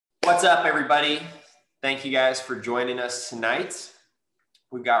What's up, everybody? Thank you guys for joining us tonight.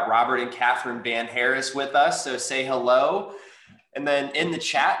 We've got Robert and Catherine Van Harris with us, so say hello. And then in the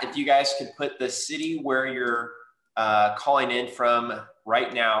chat, if you guys could put the city where you're calling in from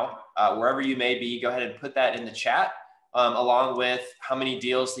right now, wherever you may be, go ahead and put that in the chat, along with how many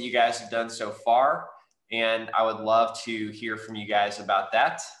deals that you guys have done so far. And I would love to hear from you guys about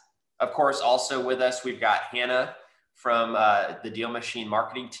that. Of course, also with us, we've got Hannah from the DealMachine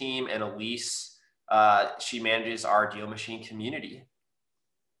marketing team, and Elise, she manages our DealMachine community.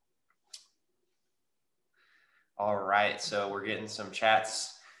 All right, so we're getting some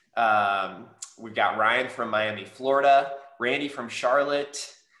chats. We've got Ryan from Miami, Florida, Randy from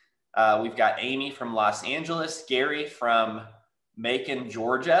Charlotte. We've got Amy from Los Angeles, Gary from Macon,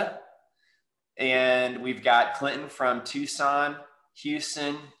 Georgia. And we've got Clinton from Tucson,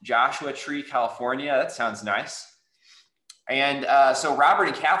 Houston, Joshua Tree, California. That sounds nice. And so Robert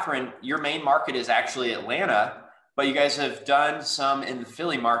and Catherine, your main market is actually Atlanta, but you guys have done some in the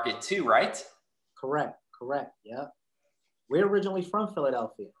Philly market too, right? Correct. Yeah. We're originally from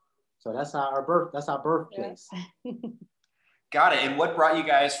Philadelphia. So that's our birthplace. Yeah. Got it. And what brought you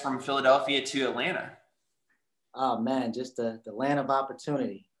guys from Philadelphia to Atlanta? Oh man, just the land of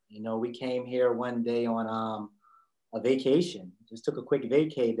opportunity. You know, we came here one day on a vacation. Just took a quick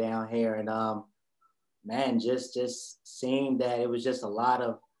vacay down here, and man, just seeing that it was just a lot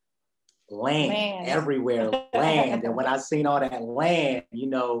of land everywhere, land. And when I seen all that land, you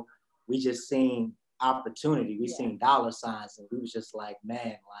know, we just seen opportunity. We seen dollar signs, and we was just like,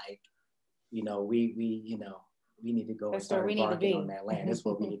 man, like, you know, we need to go and start embarking on that land. That's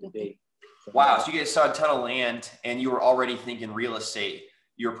where we need to be. So, wow. So you guys saw a ton of land, and you were already thinking real estate.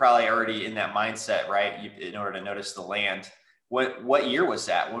 You were probably already in that mindset, right? In order to notice the land. What year was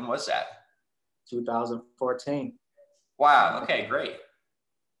that? When was that? 2014. Wow. Okay, great.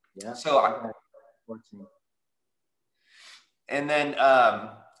 Yeah. So 14. And then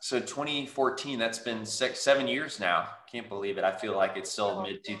so 2014, that's been 7 years now. Can't believe it. I feel like it's still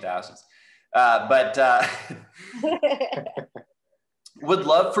mid 2000s. Would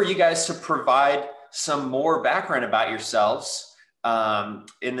love for you guys to provide some more background about yourselves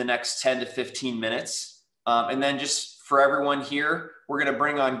in the next 10 to 15 minutes. And then just for everyone here, we're going to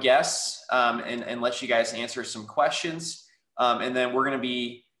bring on guests and let you guys answer some questions. And then we're going to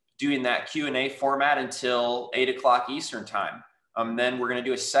be doing that Q&A format until 8 o'clock Eastern time. Then we're going to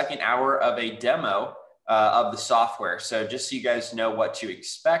do a second hour of a demo of the software. So just so you guys know what to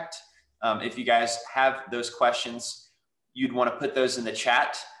expect, if you guys have those questions, you'd want to put those in the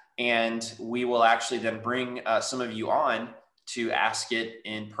chat, and we will actually then bring some of you on to ask it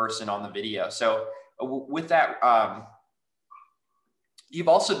in person on the video. So with that, you've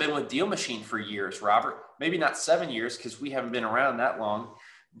also been with DealMachine for years, Robert. Maybe not 7 years because we haven't been around that long,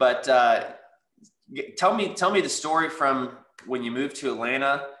 but tell me the story from when you moved to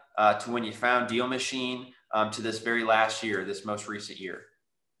Atlanta to when you found DealMachine to this very last year, this most recent year.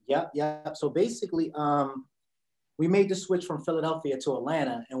 Yep. So basically, we made the switch from Philadelphia to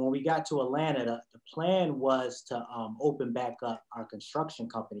Atlanta, and when we got to Atlanta, the plan was to open back up our construction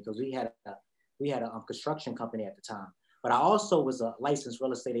company, because we had a construction company at the time. But I also was a licensed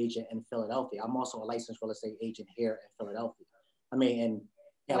real estate agent in Philadelphia. I'm also a licensed real estate agent here in Philadelphia. In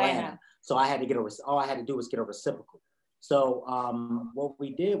Atlanta. So I had to all I had to do was get a reciprocal. So what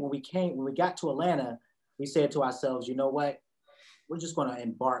we did when we got to Atlanta, we said to ourselves, you know what? We're just going to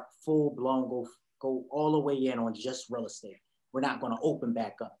embark full blown, go all the way in on just real estate. We're not going to open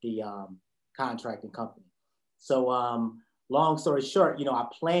back up the contracting company. So long story short, you know, our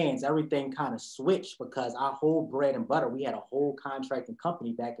plans, everything kind of switched, because our whole bread and butter, we had a whole contracting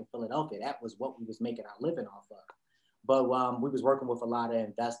company back in Philadelphia. That was what we was making our living off of. But we was working with a lot of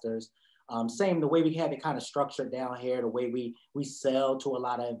investors. The way we had it kind of structured down here, the way we sell to a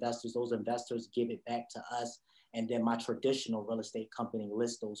lot of investors, those investors give it back to us. And then my traditional real estate company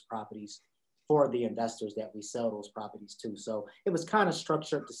lists those properties for the investors that we sell those properties to. So it was kind of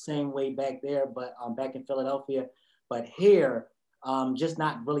structured the same way back there, but back in Philadelphia. But here, just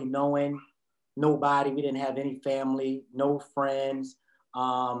not really knowing nobody. We didn't have any family, no friends.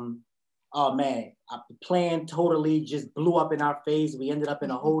 Oh man, our plan totally just blew up in our face. We ended up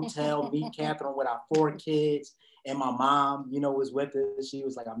in a hotel, me, Catherine, with our 4 kids, and my mom, you know, was with us. She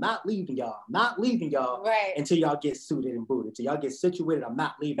was like, I'm not leaving y'all right, until y'all get suited and booted. Until y'all get situated, I'm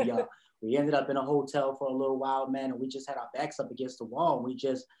not leaving y'all. We ended up in a hotel for a little while, man, and we just had our backs up against the wall. And we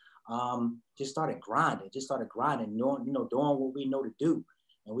just started grinding, doing what we know to do.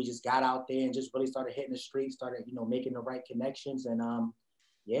 And we just got out there and just really started hitting the streets, started, you know, making the right connections. And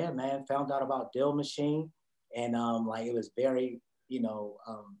yeah, man, found out about DealMachine, and like it was very, you know,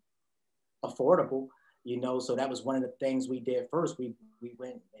 affordable, you know. So that was one of the things we did first. We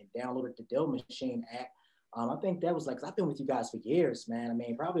went and downloaded the DealMachine app. I think that was like, 'cause I've been with you guys for years, man. I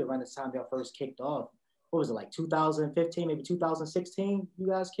mean, probably around the time y'all first kicked off. What was it, like 2015, maybe 2016? You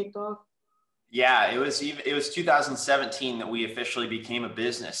guys kicked off? Yeah, it was 2017 that we officially became a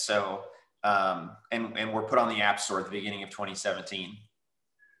business. So, and we're put on the App Store at the beginning of 2017.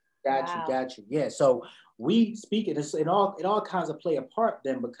 Got you. Yeah. So we speak it all kinds of play a part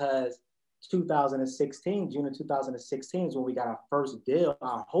then, because 2016, June of 2016 is when we got our first deal,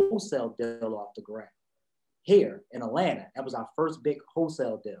 our wholesale deal off the ground here in Atlanta. That was our first big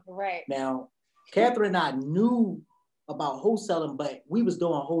wholesale deal. Right. Now, Catherine and I knew about wholesaling, but we was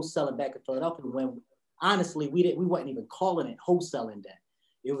doing wholesaling back in Philadelphia when honestly we wasn't even calling it wholesaling then.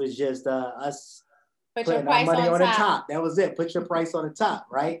 It was just us putting our money on the top. That was it. Put your price on the top,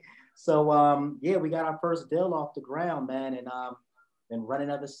 right? So yeah, we got our first deal off the ground, man, and been running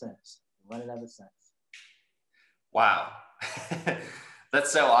ever since. Wow.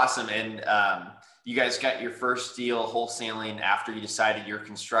 That's so awesome. And you guys got your first deal wholesaling after you decided your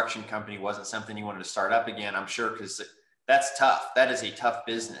construction company wasn't something you wanted to start up again, I'm sure, because that's tough. That is a tough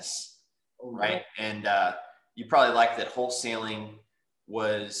business, right? And you probably like that wholesaling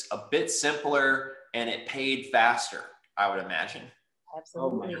was a bit simpler and it paid faster, I would imagine.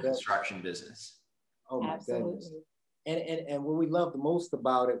 Absolutely. In a construction business. Oh my goodness. And what we loved the most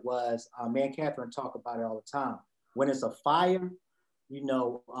about it was, me and Catherine talk about it all the time. When it's a fire, you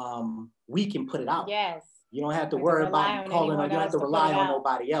know, we can put it out. Yes. You don't have to worry about calling, or you don't have to rely on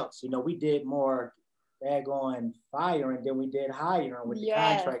nobody else. You know, we did more daggone fire, and then we did hiring with the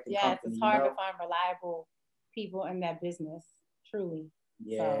contracting company. Yes, it's hard to find reliable people in that business, truly.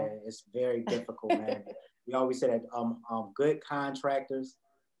 Yeah, it's very difficult, man. We always say that good contractors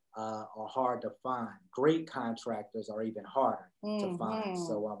are hard to find. Great contractors are even harder to find.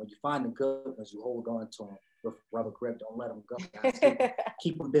 So when you find the good ones, you hold on to them with rubber grip. Don't let them go, guys.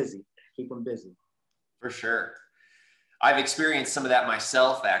 Keep them busy. Keep them busy. For sure. I've experienced some of that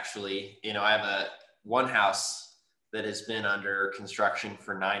myself, actually. You know, I have one house that has been under construction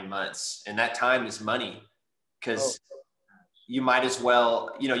for 9 months, and that time is money, because you might as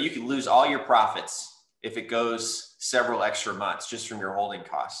well, you know, you could lose all your profits if it goes several extra months just from your holding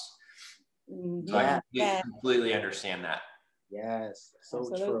costs. So I completely understand that. Yes, so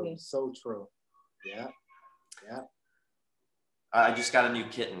true, so true. Yeah. I just got a new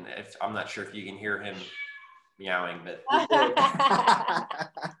kitten. I'm not sure if you can hear him meowing, but I'm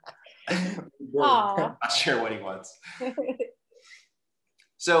not sure what he wants.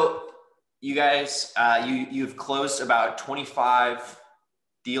 So you guys, you've closed about 25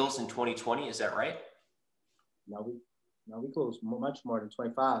 deals in 2020. Is that right? No, we closed much more than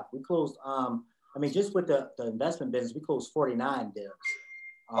 25. We closed, just with the investment business, we closed 49 deals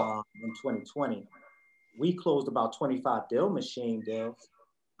in 2020. We closed about 25 DealMachine deals.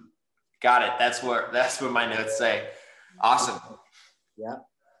 Got it. That's what my notes say. Awesome. Yeah.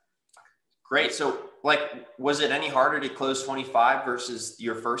 Great. So, was it any harder to close 25 versus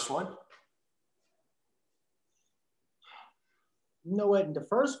your first one? You know what? The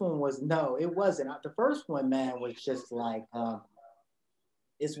first one no, it wasn't. The first one, man, was just like,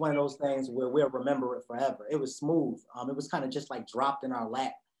 it's one of those things where we'll remember it forever. It was smooth. It was kind of just like dropped in our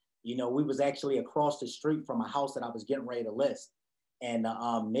lap. You know, we was actually across the street from a house that I was getting ready to list. And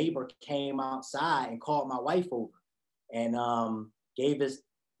the neighbor came outside and called my wife over and gave us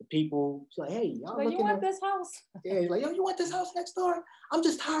the people. She's like, hey, y'all looking you want this house? Yeah, he's like, yo, you want this house next door? I'm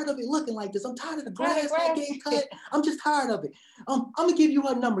just tired of it looking like this. I'm tired of the grass not getting cut. I'm just tired of it. I'm gonna give you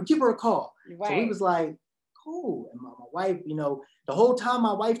her number. Give her a call. Right. So we was like, cool. And my wife, you know, the whole time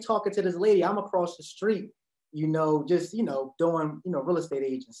my wife talking to this lady, I'm across the street, you know, just, you know, doing, you know, real estate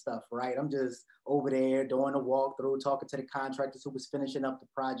agent stuff, right? I'm just over there doing a walkthrough, talking to the contractors who was finishing up the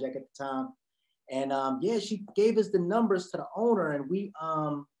project at the time. And yeah, she gave us the numbers to the owner, and we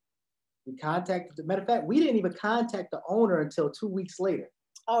contacted, as a matter of fact, we didn't even contact the owner until 2 weeks later.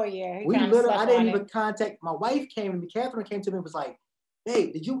 Oh yeah. I didn't even contact, my wife came, and Catherine came to me and was like,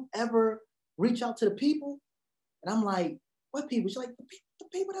 babe, did you ever reach out to the people? And I'm like, what people? She's like, the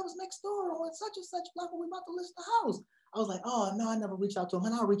people that was next door on such and such block when we about to list the house. I was like, oh no, I never reached out to him.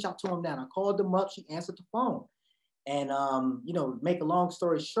 And I'll reach out to him now. And I called them up, she answered the phone. And you know, make a long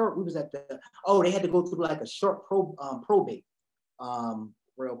story short, we was at they had to go through like a short probate.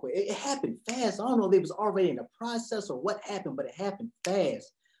 Real quick. It happened fast. I don't know if it was already in the process or what happened, but it happened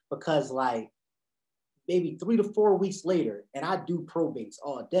fast because like maybe 3 to 4 weeks later, and I do probates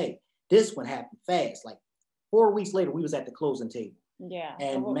all day. This one happened fast. Like 4 weeks later, we was at the closing table. Yeah.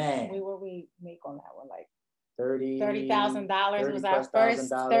 And man, what we make on that one? Like $30,000 was our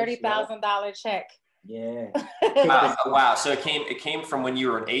first $30,000 check. Yeah. Wow. So it came from when you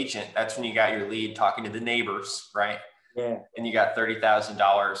were an agent. That's when you got your lead talking to the neighbors, right? Yeah. And you got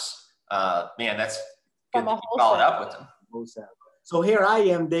 $30,000. Man, that's good From that a you followed wholesale. up with them. Wholesale. So here I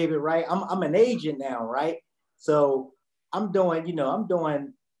am, David, right? I'm an agent now, right? So I'm doing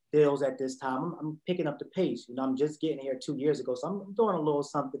deals at this time. I'm picking up the pace. I'm just getting here 2 years ago. So I'm doing a little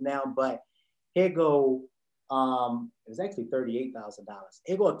something now, but here go, it was actually $38,000.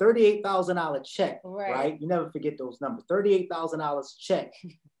 Here go a $38,000 check, right? You never forget those numbers. $38,000 check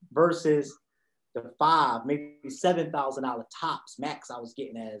versus the maybe $7,000 tops max I was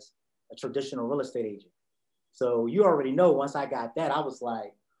getting as a traditional real estate agent. So you already know, once I got that, I was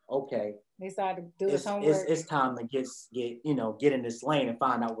like, okay, they started to do his homework. It's time to get in this lane and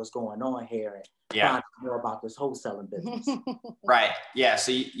find out what's going on here and find out more about this wholesaling business. Right. Yeah.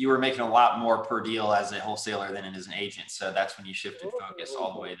 So you were making a lot more per deal as a wholesaler than as an agent. So that's when you shifted focus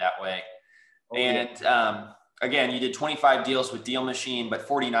all the way that way. Again, you did 25 deals with DealMachine, but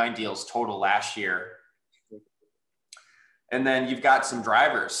 49 deals total last year. And then you've got some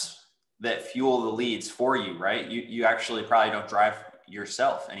drivers that fuel the leads for you, right? You actually probably don't drive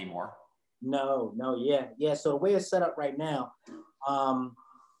yourself anymore. No, yeah. So the way it's set up right now,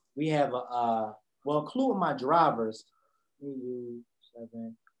 we have including my drivers, we have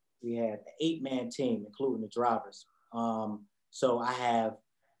an 8-man team, including the drivers. So I have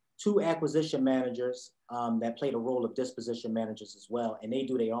 2 acquisition managers that play the role of disposition managers as well, and they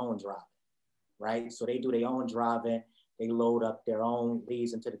do their own driving, right? So they do their own driving. They load up their own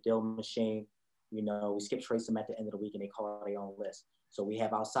leads into the DealMachine. We skip trace them at the end of the week and they call their own list. So we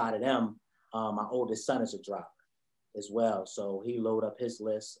have outside of them, my oldest son is a driver as well. So he load up his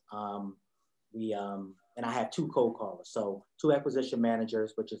list. And I have 2 cold callers. So 2 acquisition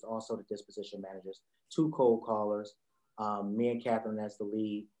managers, which is also the disposition managers, 2 cold callers, me and Catherine as the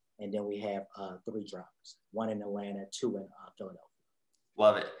lead. And then we have 3 drivers, 1 in Atlanta, 2 in Philadelphia.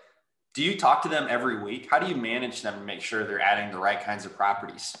 Love it. Do you talk to them every week? How do you manage them to make sure they're adding the right kinds of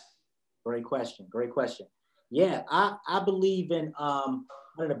properties? Great question. Yeah, I believe in one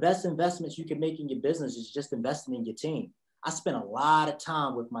of the best investments you can make in your business is just investing in your team. I spend a lot of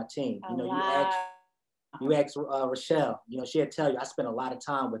time with my team. You ask Rochelle, she'll tell you I spend a lot of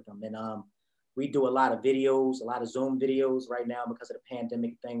time with them. And we do a lot of videos, a lot of Zoom videos right now because of the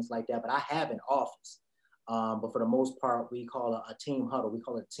pandemic, things like that. But I have an office. But for the most part, we call it a team huddle. We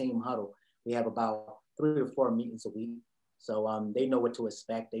call it a team huddle. We have about 3 or 4 meetings a week. So they know what to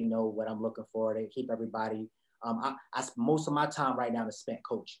expect. They know what I'm looking for. They keep everybody. Most of my time right now is spent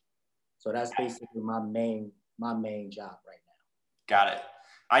coaching. So that's basically my main job right now. Got it.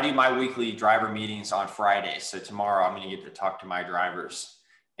 I do my weekly driver meetings on Fridays. So tomorrow I'm going to get to talk to my drivers.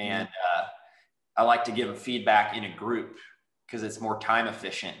 And I like to give them feedback in a group because it's more time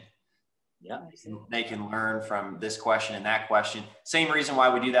efficient. Yeah, they can learn from this question and that question. Same reason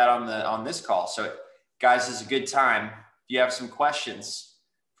why we do that on this call. So guys, this is a good time. If you have some questions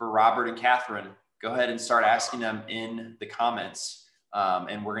for Robert and Catherine, go ahead and start asking them in the comments.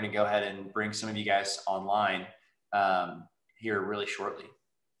 And we're going to go ahead and bring some of you guys online here really shortly.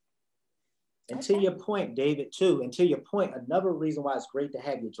 And to your point, David, too, another reason why it's great to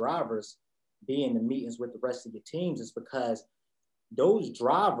have your drivers be in the meetings with the rest of your teams is because those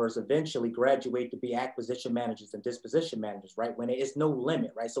drivers eventually graduate to be acquisition managers and disposition managers, right? When it's no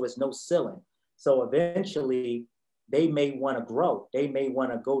limit, right? So it's no ceiling. So eventually they may want to grow. They may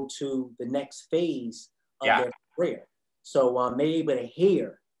want to go to the next phase of their career. So they're able to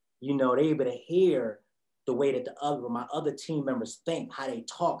hear, the way that my other team members think, how they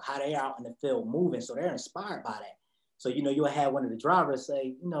talk, how they out in the field moving. So they're inspired by that. So, you'll have one of the drivers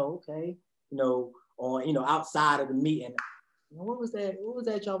say, okay, or, outside of the meeting, what was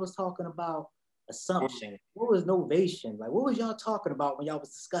that y'all was talking about? Assumption. What was novation? Like, what was y'all talking about when y'all was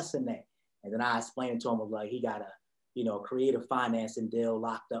discussing that? And then I explained to him, like, he got a creative financing deal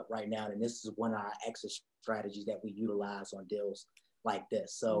locked up right now. And this is one of our exit strategies that we utilize on deals like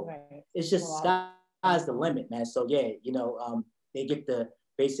this. So it's just sky's the limit, man. So they get to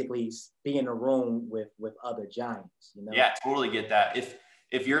basically be in a room with other giants, Yeah, totally get that.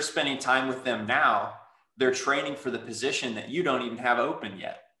 If you're spending time with them now, they're training for the position that you don't even have open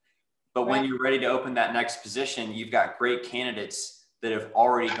yet. But when you're ready to open that next position, you've got great candidates that have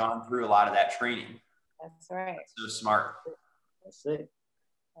already gone through a lot of that training. That's right. So smart. That's it.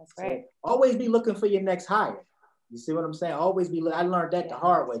 That's right. Always be looking for your next hire. You see what I'm saying? Always be. I learned that the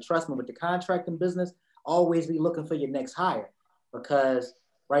hard way. Trust me, with the contracting business, always be looking for your next hire. Because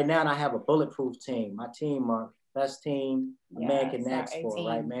right now I have a bulletproof team. My team are best team a man can ask for,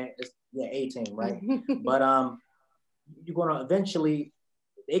 right, man? A team, right? But you're gonna eventually,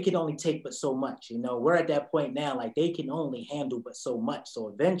 they can only take but so much. You know, we're at that point now, like they can only handle but so much. So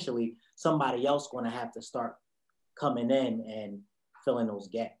eventually somebody else gonna have to start coming in and filling those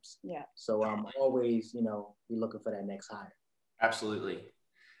gaps. Yeah. So always, you know, be looking for that next hire. Absolutely.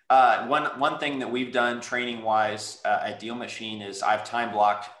 One thing that we've done training wise at DealMachine is I've time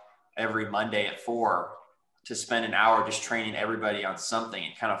blocked every Monday at 4 to spend an hour just training everybody on something.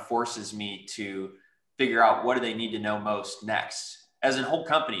 It kind of forces me to figure out what do they need to know most next as a whole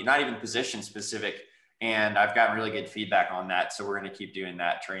company, not even position specific. And I've gotten really good feedback on that. So we're going to keep doing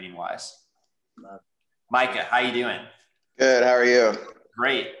that training wise. Micah, how you doing? Good. How are you?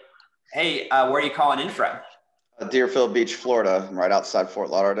 Great. Hey, where are you calling in from? Deerfield Beach, Florida. I'm right outside Fort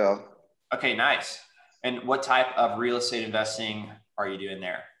Lauderdale. Okay, nice. And what type of real estate investing are you doing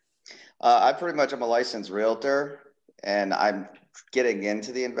there? I pretty much am a licensed realtor, and I'm getting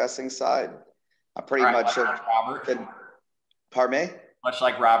into the investing side. I pretty much have Robert. Pardon me? Much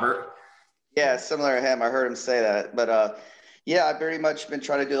like Robert. Yeah, similar to him. I heard him say that. But yeah, I've very much been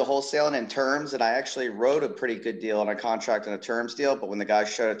trying to do the wholesaling in terms, and I actually wrote a pretty good deal on a contract and a terms deal. But when the guy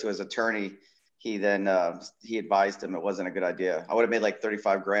showed it to his attorney, he then he advised him it wasn't a good idea. I would have made like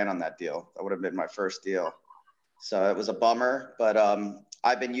 35 grand on that deal. That would have been my first deal. So it was a bummer, but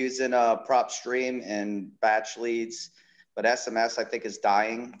I've been using PropStream and batch leads, but SMS I think is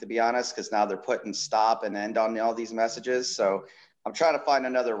dying, to be honest, because now they're putting stop and end on all these messages. So I'm trying to find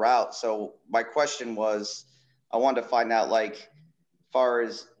another route. So my question was, I wanted to find out, like, as far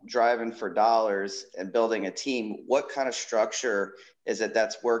as driving for dollars and building a team, what kind of structure is it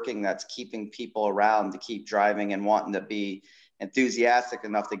that's working, that's keeping people around to keep driving and wanting to be enthusiastic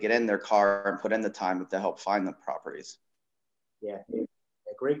enough to get in their car and put in the time to help find the properties? Yeah,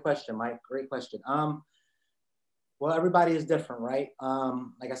 great question, Mike. Great question. Well, everybody is different, right?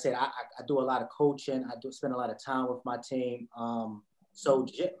 Like I said, I do a lot of coaching. I do spend a lot of time with my team. So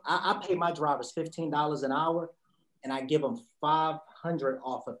I pay my drivers $15 an hour, and I give them $500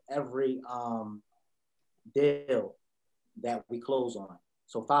 off of every deal that we close on.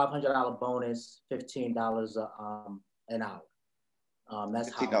 So $500 bonus, $15 an hour.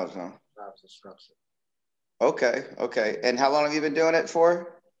 That's how drivers are structured. Okay. And how long have you been doing it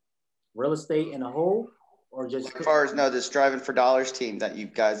for? Real estate in a whole, or just as far as this driving for dollars team that you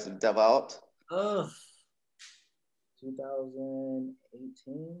guys have developed?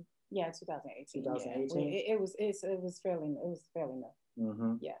 2018. Yeah, 2018. 2018. Yeah. It was fairly new.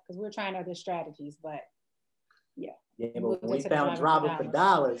 Mm-hmm. Yeah, because we're trying other strategies, but yeah. Yeah, but when we found driving for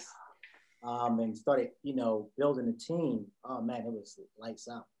dollars, and started, building a team, oh man, it was lights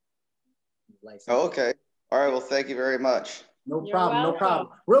out. Oh, okay. All right. Well, thank you very much. No problem.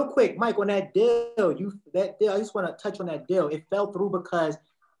 Real quick, Mike, on that deal, I just want to touch on that deal. It fell through because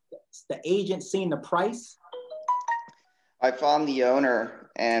the agent seen the price. I found the owner,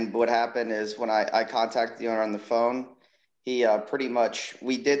 and what happened is when I contacted the owner on the phone, he pretty much,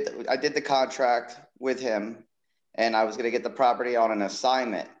 I did the contract with him, and I was going to get the property on an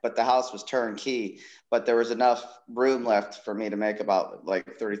assignment, but the house was turnkey, but there was enough room left for me to make about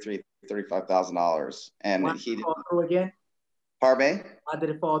like $35,000. And why he did it fall through again? Pardon me? Why did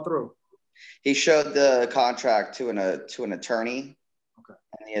it fall through? He showed the contract to an attorney. Okay.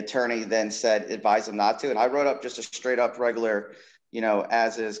 And the attorney then advised him not to. And I wrote up just a straight up regular,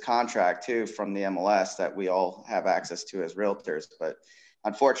 as is contract too from the MLS that we all have access to as realtors. But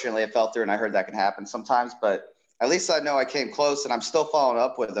unfortunately it fell through, and I heard that can happen sometimes, but at least I know I came close, and I'm still following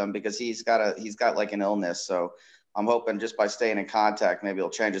up with him because he's got like an illness. So I'm hoping just by staying in contact, maybe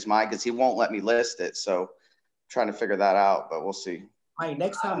he'll change his mind, because he won't let me list it. So I'm trying to figure that out, but we'll see. All right,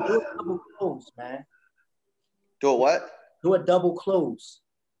 next time do a double close, man. Do a what? Do a double close.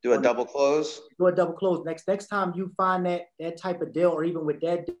 Do a double close? Do a double close. Next time you find that type of deal, or even with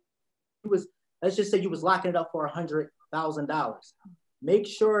that deal, let's just say you was locking it up for $100,000. Make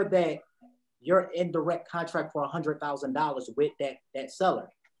sure that you're in direct contract for $100,000 with that seller.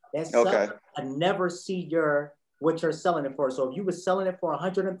 That seller never see what you're selling it for. So if you were selling it for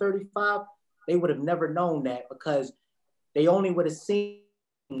 $135,000, they would have never known that, because they only would have seen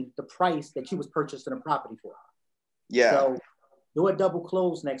the price that you was purchasing a property for. Yeah. So do a double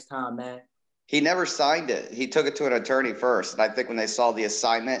close next time, man. He never signed it. He took it to an attorney first. And I think when they saw the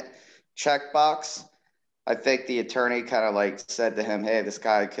assignment checkbox, I think the attorney kind of like said to him, hey, this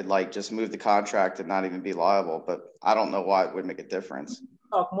guy could like just move the contract and not even be liable. But I don't know why it would make a difference.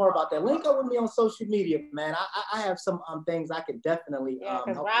 Talk more about that. Link up with me on social media, man. I have some things I could definitely. Yeah,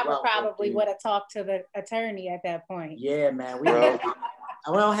 because Robert probably would have talked to the attorney at that point. Yeah, man.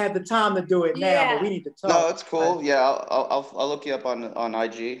 I don't have the time to do it now, but we need to talk. No, it's cool. Yeah, I'll look you up on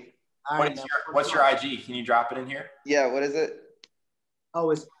IG. All right, what's your IG? Can you drop it in here? Yeah, what is it? Oh,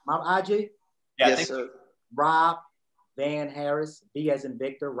 it's my IG? Yeah, yes, sir. Rob Van Harris. V as in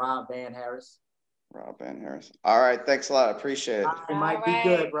Victor, Rob Van Harris. Rob Van Harris. All right, thanks a lot. I appreciate it. It might be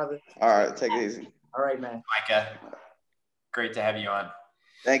good, brother. All right, take it easy. All right, man. Micah, great to have you on.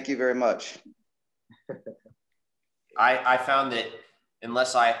 Thank you very much. I found that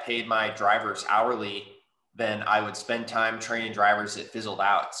unless I paid my drivers hourly, then I would spend time training drivers that fizzled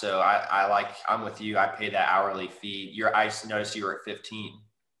out. So I'm with you. I pay that hourly fee. I noticed you were at 15.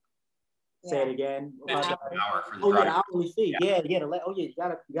 Say it again. 15 an hour for the driver. Hourly fee. Yeah. You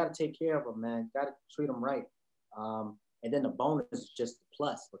gotta take care of them, man. You gotta treat them right. And then the bonus is just the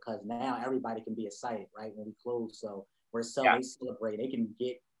plus, because now everybody can be excited, right? When we close, so they celebrate. They can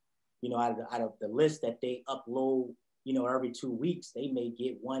get, out of the list that they upload, every 2 weeks, they may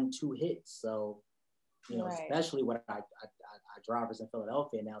get 1-2 hits. So, especially with our drivers in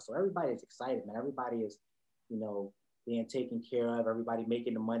Philadelphia now. So everybody is excited, man. Everybody is, being taken care of. Everybody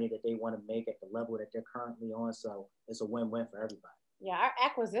making the money that they want to make at the level that they're currently on. So it's a win-win for everybody. Yeah, our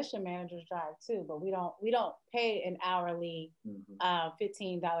acquisition managers drive too, but we don't pay an hourly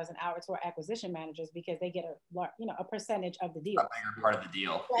 $15 an hour to our acquisition managers, because they get a percentage of the deal. A bigger part of the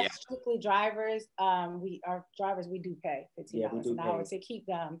deal. That's strictly drivers. Our drivers, we do pay $15 an hour to keep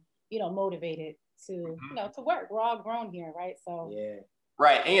them, motivated to to work. We're all grown here, right? So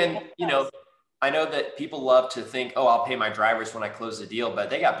right, and I know that people love to think, oh, I'll pay my drivers when I close the deal,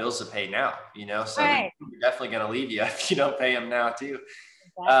 but they got bills to pay now, so they're definitely going to leave you if you don't pay them now too.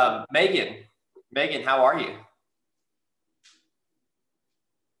 Exactly. Megan, how are you?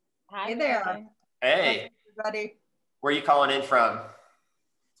 Hi there. Hey, everybody. Where are you calling in from?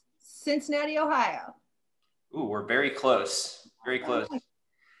 Cincinnati, Ohio. Ooh, we're very close. Very close.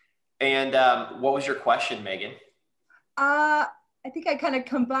 And what was your question, Megan? I think I kind of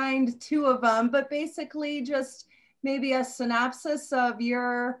combined two of them, but basically just maybe a synopsis of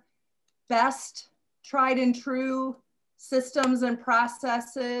your best tried and true systems and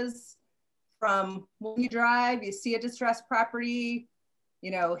processes from when you drive, you see a distressed property,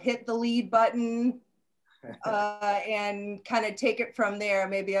 hit the lead button and kind of take it from there.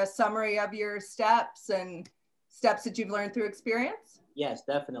 Maybe a summary of your steps and steps that you've learned through experience. Yes,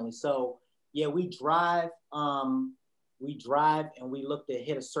 definitely. So we drive and we look to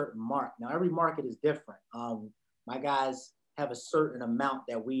hit a certain mark. Now, every market is different. My guys have a certain amount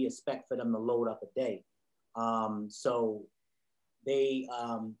that we expect for them to load up a day. So they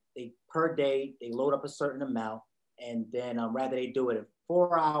per day, they load up a certain amount, and then rather they do it in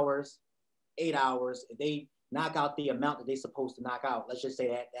 4 hours, 8 hours. If they knock out the amount that they're supposed to knock out, let's just say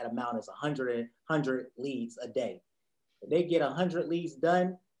that amount is 100 leads a day. If they get 100 leads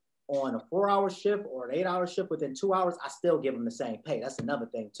done on a 4-hour shift or an 8-hour shift within 2 hours, I still give them the same pay. That's another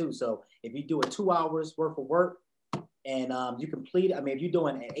thing too. So if you do a 2 hours worth of work and you complete it, if you're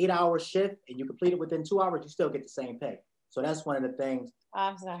doing an 8-hour shift and you complete it within 2 hours, you still get the same pay. So that's one of the things.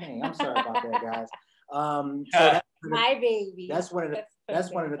 I'm sorry. Dang, I'm sorry about that, guys. My baby. That's one of the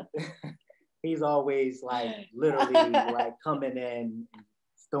he's always like literally like coming in and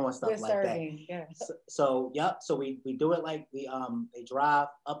doing stuff like that. So we do it like they drive,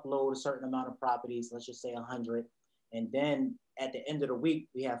 upload a certain amount of properties, let's just say 100, and then at the end of the week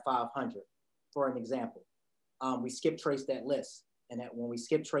we have 500 for an example. We skip trace that list, and that when we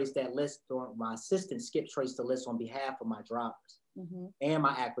skip trace that list, my assistants skip trace the list on behalf of my drivers and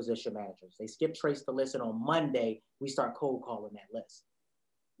my acquisition managers. They skip trace the list, and on Monday we start cold calling that list.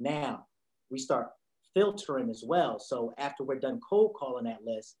 Now we start filtering as well. So after we're done cold calling that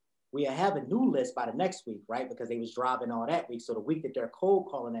list, we have a new list by the next week, right? Because they was driving all that week. So the week that they're cold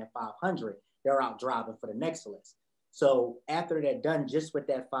calling that 500, they're out driving for the next list. So after they're done just with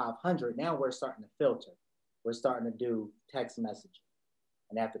that 500, now we're starting to filter. We're starting to do text messaging.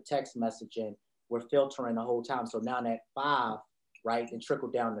 And after text messaging, we're filtering the whole time. So now that 5, right, then trickle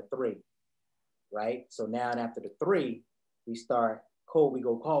down to 3, right? So now after the 3, we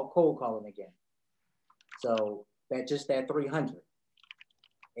go cold calling again. So that 300.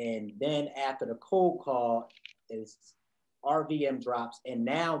 And then after the cold call is RVM drops. And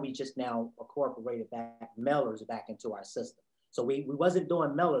now we just incorporated back mailers back into our system. So we wasn't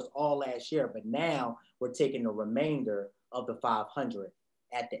doing mailers all last year, but now we're taking the remainder of the 500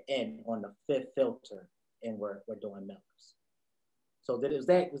 at the end on the 5th filter, and we're doing mailers. So was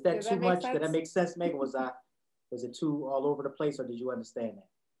that too much? Did that make sense, Megan? Was it too all over the place, or did you understand that?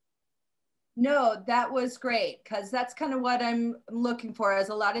 No, that was great, because that's kind of what I'm looking for, as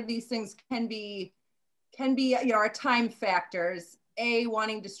a lot of these things can be our time factors. A,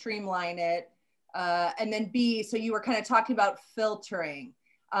 wanting to streamline it, and then B, so you were kind of talking about filtering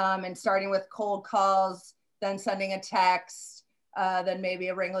and starting with cold calls, then sending a text, then maybe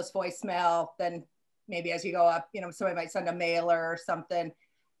a ringless voicemail, then maybe as you go up, you know, somebody might send a mailer or something.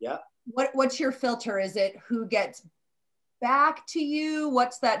 Yeah. What's your filter? Is it who gets back to you?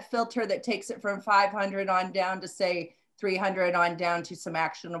 What's that filter that takes it from 500 on down to say 300 on down to some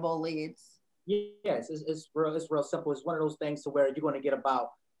actionable leads? Yes, it's real simple. It's one of those things to where you're going to get about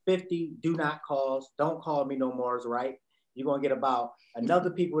 50 do not calls, don't call me no more, right? You're going to get about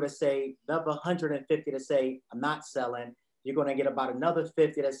another people to say, another 150 to say, I'm not selling. You're going to get about another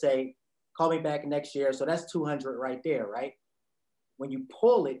 50 to say, call me back next year. So that's 200 right there, right? When you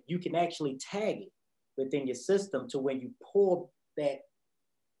pull it, you can actually tag it within your system to when you pull it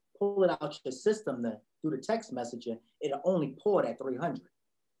out your system through the text messaging, it'll only pull that 300.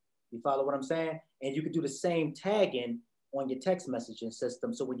 You follow what I'm saying? And you can do the same tagging on your text messaging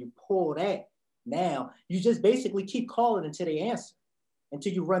system. So when you pull that, now you just basically keep calling until they answer,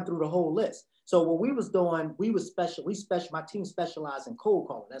 until you run through the whole list. So what we was doing, my team specialized in cold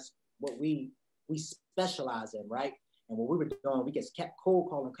calling. That's what we specialize in, right? And what we were doing, we just kept cold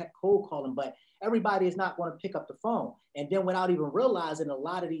calling, but everybody is not going to pick up the phone. And then without even realizing, a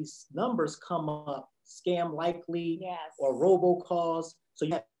lot of these numbers come up scam likely, yes, or robocalls. So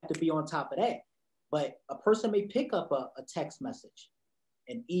you have to be on top of that. But a person may pick up a text message,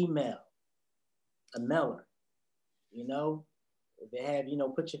 an email, a mailer, you know, they have, you know,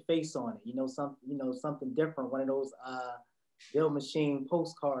 put your face on it, something different. One of those DealMachine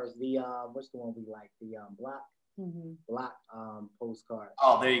postcards, what's the one we like? The block postcard.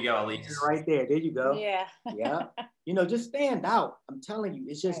 Oh, there you go, Elise. Right there. There you go. Yeah. Yeah. You know, just stand out. I'm telling you,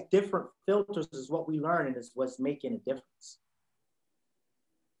 it's just different filters is what we learn, and it's what's making a difference.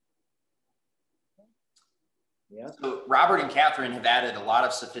 Yeah. So Robert and Catherine have added a lot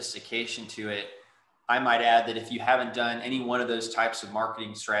of sophistication to it. I might add that if you haven't done any one of those types of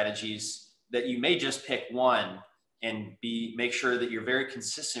marketing strategies, that you may just pick one and make sure that you're very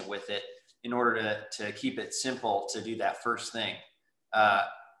consistent with it in order to keep it simple to do that first thing.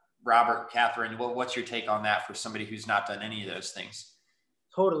 Robert, Catherine, what's your take on that for somebody who's not done any of those things?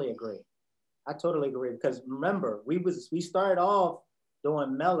 Totally agree. I totally agree, because remember, we started off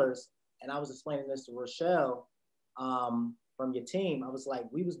doing mailers, and I was explaining this to Rochelle from your team. I was like,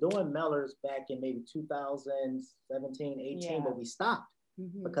 we was doing mailers back in maybe 2017, 18, but we stopped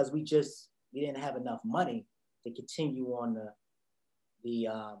because we didn't have enough money to continue on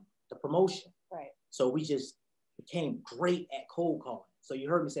the promotion. Right. So we just became great at cold calling. So you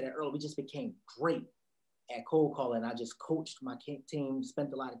heard me say that earlier. We just became great at cold calling. I just coached my team,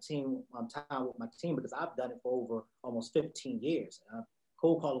 spent a lot of time with my team, because I've done it for over almost 15 years.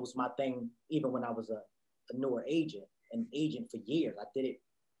 Cold calling was my thing even when I was a newer agent, an agent for years. I did it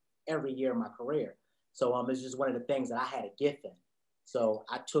every year of my career. So it's just one of the things that I had a gift in. So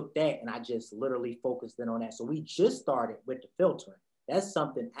I took that and I just literally focused in on that. So we just started with the filtering. That's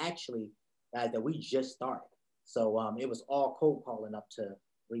something actually that we just started. So it was all cold calling up to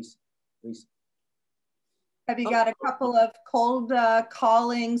recent. Have you got a couple of cold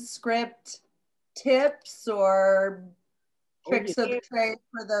calling script tips or tricks of the trade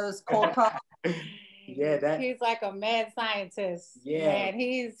for those cold calls? Yeah, he's like a mad scientist. Yeah, man.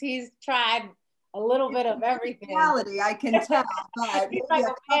 He's tried a little bit of everything. Reality, I can tell, but he's like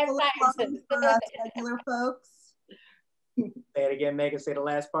a mad scientist for us regular folks. Say it again, Megan. Say the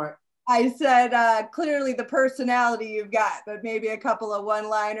last part. I said, clearly the personality you've got, but maybe a couple of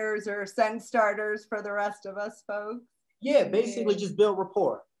one-liners or sentence starters for the rest of us folks. Yeah, basically just build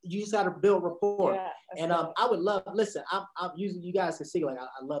rapport. You just got to build rapport. Yeah, and I would love, listen, I'm usually, you guys can see, like,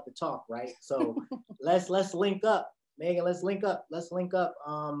 I love to talk, right? So let's link up. Megan, let's link up. Let's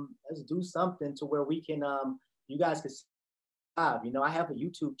do something to where we can, you guys can see. You know, I have a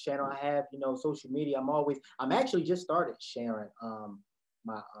YouTube channel. I have, social media. I'm actually just started sharing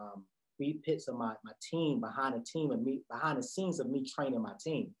my pits of my team, behind the scenes of me training my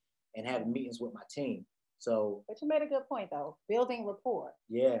team and having meetings with my team. So, but you made a good point though, building rapport.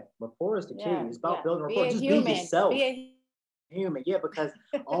 Yeah, rapport is the key. It's about building rapport. Just be yourself. Be a human. Yeah, because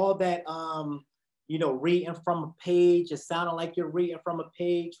all that reading from a page, it sounding like you're reading from a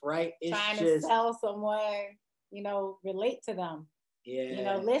page, right? It's trying to sell someone, relate to them.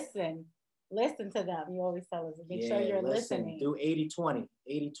 Yeah. Listen to them. You always tell us, make sure you're listening. Do 80-20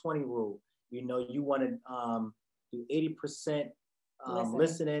 rule. You want to do 80%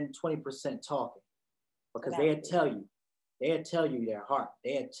 listening, 20% talking, because they'll tell you their heart.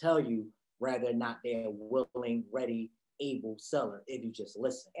 They'll tell you whether or not they're willing, ready, able seller if you just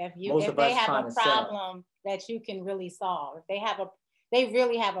listen. If they have a problem that you can really solve, if they have they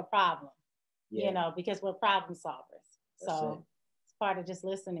really have a problem, Yeah. you know, because we're problem solvers. That's So it. it's part of just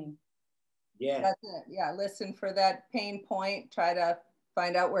listening. Yeah. That's it. Yeah. Listen for that pain point, try to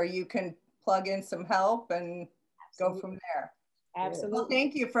find out where you can plug in some help and go from there. Absolutely. Well,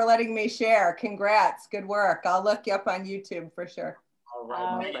 thank you for letting me share. Congrats. Good work. I'll look you up on YouTube for sure. All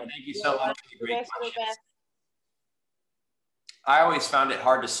right, my friend. Thank you so much. Great Best of the questions. best. I always found it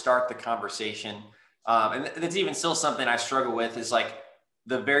hard to start the conversation. And that's even still something I struggle with, is like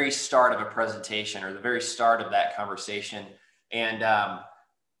the very start of a presentation or the very start of that conversation. And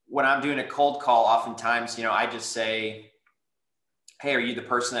when I'm doing a cold call, oftentimes, you know, I just say, hey, are you the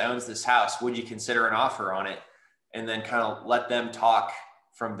person that owns this house? Would you consider an offer on it? And then kind of let them talk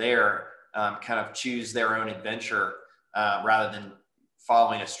from there, kind of choose their own adventure rather than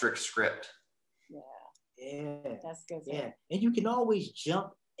following a strict script. Yeah. That's good. Yeah. And you can always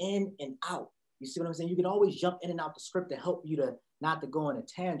jump in and out. You see what I'm saying? You can always jump in and out the script to help you to not to go in a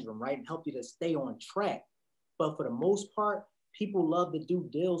tantrum, right? And help you to stay on track. But for the most part, people love to do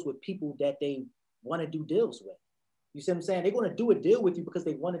deals with people that they want to do deals with. You see what I'm saying? They're going to do a deal with you because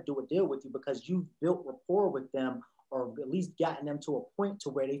they want to do a deal with you because you've built rapport with them, or at least gotten them to a point to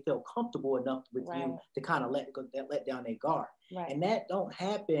where they feel comfortable enough with you to kind of let down their guard. Right. And that don't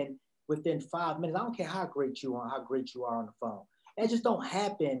happen within 5 minutes. I don't care how great you are on the phone. That just don't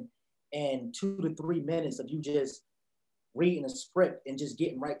happen in 2 to 3 minutes of you just reading a script and just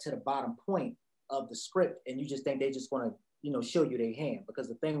getting right to the bottom point of the script. And you just think they just want to, you know, show you their hand.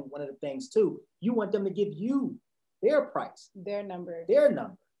 Because one of the things too, you want them to give you their price, their number,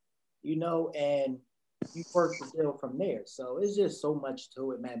 you know, and you work the deal from there. So it's just so much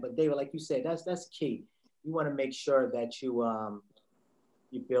to it, man. But David, like you said, that's key. You want to make sure that you're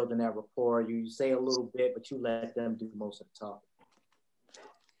building that rapport. You say a little bit, but you let them do most of the talking.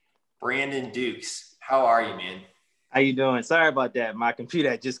 Brandon Dukes, how are you, man? How you doing? Sorry about that. My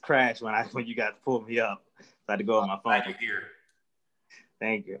computer had just crashed when you guys pulled me up. So I had to go on my phone. Glad you're here.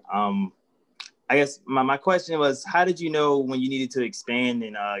 Thank you. I guess my question was, how did you know when you needed to expand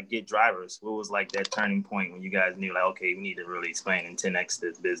and get drivers? What was like that turning point when you guys knew like, okay, we need to really expand and 10x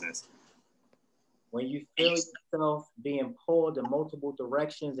this business? When you feel yourself being pulled in multiple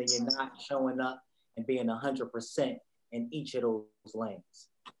directions and you're not showing up and being 100% in each of those lanes.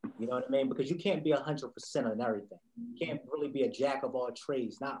 You know what I mean? Because you can't be 100% on everything. You can't really be a jack of all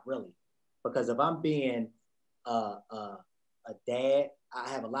trades, not really. Because if I'm being a dad, I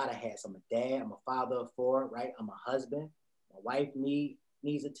have a lot of hats. I'm a dad, I'm a father of 4, right? I'm a husband. My wife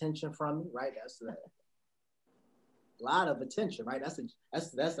needs attention from me, right? That's a lot of attention, right? That's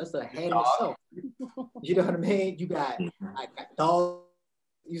a head in itself. You know what I mean? I got dogs.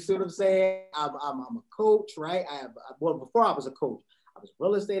 You see what I'm saying? I'm a coach, right? Before I was a coach, I was a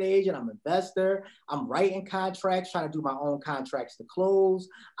real estate agent. I'm an investor. I'm writing contracts, trying to do my own contracts to close.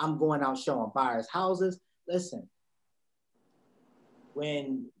 I'm going out showing buyers houses. Listen,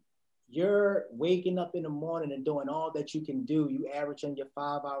 when you're waking up in the morning and doing all that you can do, you averaging your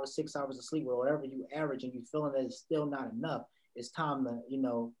 5 hours, 6 hours of sleep, or whatever you average, and you feeling that it's still not enough, it's time to,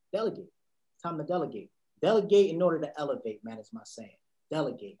 delegate. It's time to delegate. Delegate in order to elevate, man, is my saying.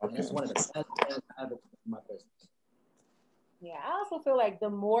 Delegate. Okay. And that's one of the best things I ever did in my business. Yeah, I also feel like the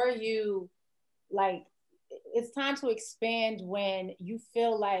more you, like, it's time to expand when you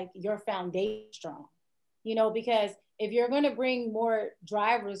feel like your foundation is strong, because if you're going to bring more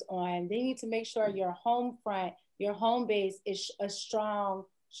drivers on, they need to make sure your home front, your home base is a strong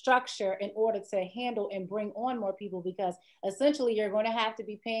structure in order to handle and bring on more people, because essentially you're going to have to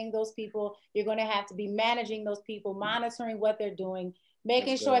be paying those people. You're going to have to be managing those people, monitoring what they're doing,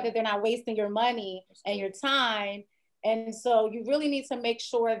 making sure that they're not wasting your money and your time. And so you really need to make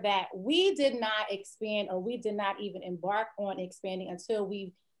sure that we did not expand, or we did not even embark on expanding until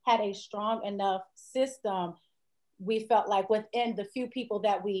we had a strong enough system, we felt like, within the few people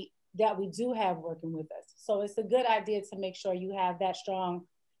that we do have working with us. So it's a good idea to make sure you have that strong,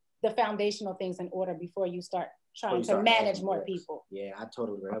 the foundational things in order before you start trying to manage more people. Yeah, I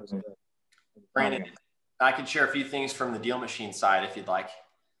totally agree. That was good. Brandon, I can share a few things from the DealMachine side if you'd like.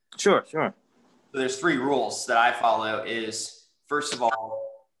 Sure. So there's 3 rules that I follow. Is, first of all,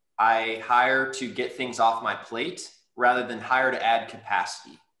 I hire to get things off my plate rather than hire to add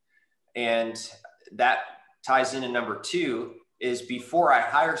capacity. And that ties into number 2 is, before I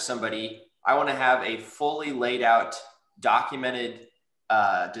hire somebody, I want to have a fully laid out, documented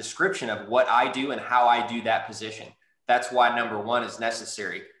description of what I do and how I do that position. That's why number 1 is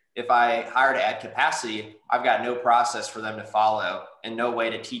necessary. If I hire to add capacity, I've got no process for them to follow and no way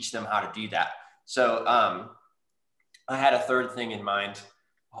to teach them how to do that. So I had a third thing in mind.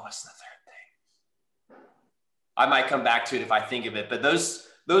 What was the third thing? I might come back to it if I think of it. But those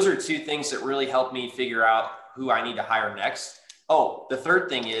are two things that really help me figure out who I need to hire next. Oh, the third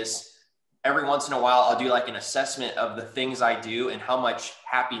thing is every once in a while, I'll do like an assessment of the things I do and how much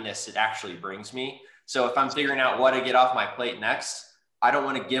happiness it actually brings me. So if I'm figuring out what to get off my plate next, I don't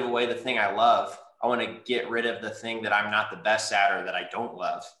want to give away the thing I love. I want to get rid of the thing that I'm not the best at or that I don't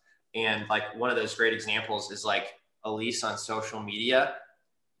love. And like one of those great examples is like Elise on social media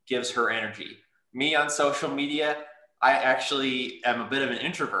gives her energy. Me on social media, I actually am a bit of an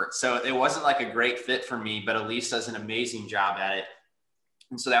introvert. So it wasn't like a great fit for me, but Elise does an amazing job at it.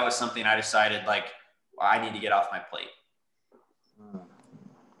 And so that was something I decided like, well, I need to get off my plate.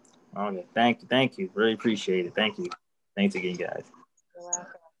 Okay, thank you. Really appreciate it. Thank you. Thanks again, guys. You're welcome.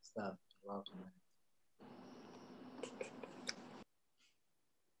 You're welcome.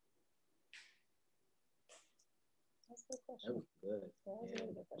 That's a good question. That was good. That was a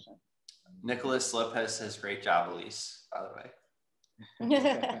really good question. Nicholas Lopez says, great job, Elise, by the way.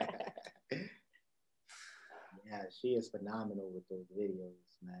 Yeah, she is phenomenal with those videos,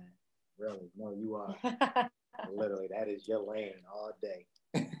 man. Really, no, you are. Literally, that is your lane all day.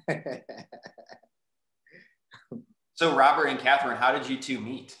 So Robert and Catherine, how did you two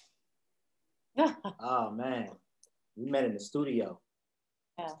meet? Oh man, we met in the studio.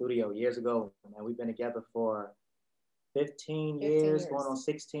 Yeah. Studio years ago, and we've been together for 15 years, going on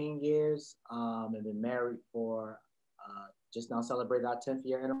 16 years, and been married for just now celebrated our 10th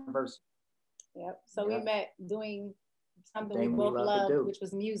year anniversary. Yep. So we met doing something we Thing both love to loved, do. which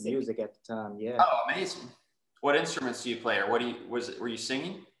was music. Music at the time, yeah. Oh, amazing. What instruments do you play, or were you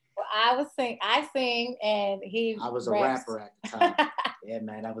singing? Well, I sing, and I was a raps. rapper at the time. Yeah,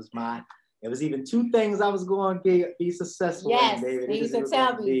 man, that was mine. It was even two things I was going to be successful yes, in, David. He used to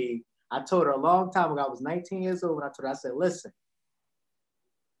tell me. I told her a long time ago, I was 19 years old when I told her, I said, listen,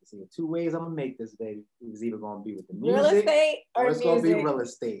 there's either two ways I'm going to make this, baby. It was either going to be with the music real estate or it's going to be real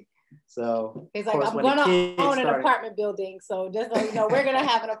estate. So it's like, I'm going to own an apartment building. So just so you know, we're going to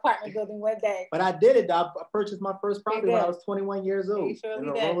have an apartment building one day. But I did it. I purchased my first property when I was 21 years old.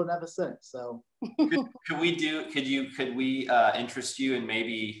 And been rolling ever since. So could we interest you in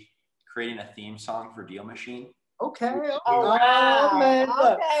maybe creating a theme song for DealMachine? Okay. Oh, wow. Man,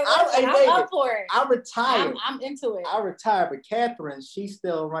 look, I'm up for it. I'm retired. I'm into it. I retired, but Catherine, she's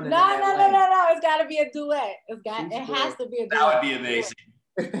still running. No. It's got to be a duet. It has to be a duet. That would be amazing.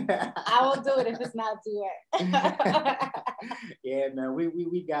 I will do it if it's not a duet. Yeah, man,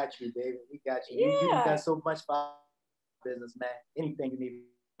 we got you, David. We got you. Yeah. You've done so much for our business, man. Anything you need,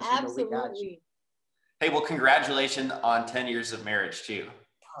 absolutely. We got you. Hey, well, congratulations on 10 years of marriage too.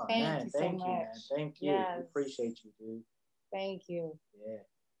 Oh, thank man, you so thank much. you, man. Thank you. Yes. We appreciate you, dude. Thank you. Yeah.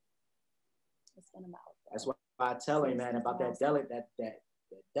 It's been a mouthful. That's why I tell you, man, about that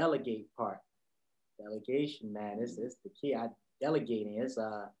delegate part. Delegation, man, it's the key. Delegating, it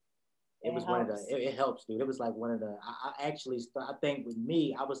helps, dude. It was like one of the, I think with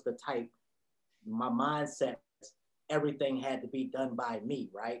me, I was the type, my mindset, everything had to be done by me,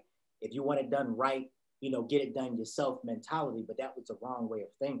 right? If you want it done right, get it done yourself mentality, but that was the wrong way of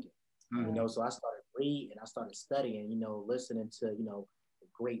thinking, so I started reading, I started studying, listening to, the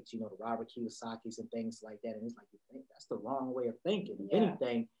greats, the Robert Kiyosaki's and things like that. And it's like, you think that's the wrong way of thinking. If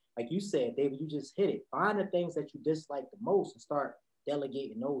anything, like you said, David, you just hit it. Find the things that you dislike the most and start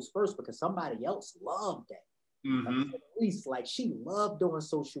delegating those first, because somebody else loved that. Mm-hmm. At least, like, she loved doing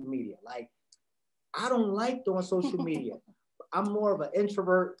social media. Like, I don't like doing social media. I'm more of an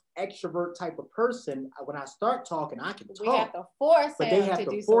introvert, extrovert type of person. When I start talking, I can talk. We have to force but they have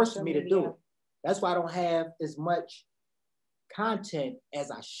to force me to do it. That's why I don't have as much content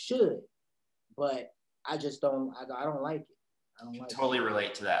as I should. But I just don't. I don't like it. I don't like totally it.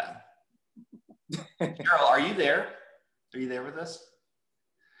 Relate to that. Carol, are you there? Are you there with us?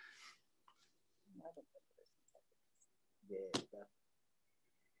 Yeah.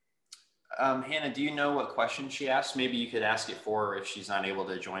 Hannah, do you know what question she asked? Maybe you could ask it for her if she's not able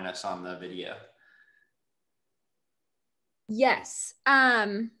to join us on the video. Yes.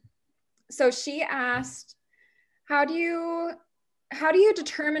 So she asked, how do you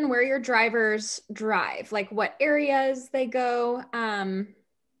determine where your drivers drive? Like what areas they go?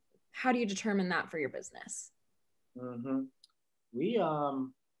 How do you determine that for your business? Mm-hmm. We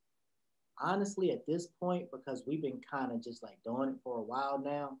honestly at this point, because we've been kind of just like doing it for a while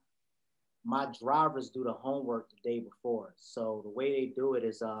now, my drivers do the homework the day before. So the way they do it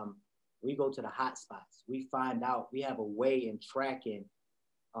is we go to the hot spots. We find out, we have a way in tracking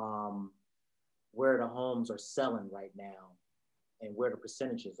where the homes are selling right now and where the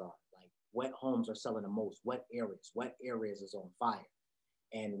percentages are. Like what homes are selling the most, what areas is on fire.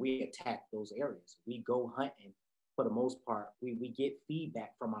 And we attack those areas. We go hunting for the most part, we get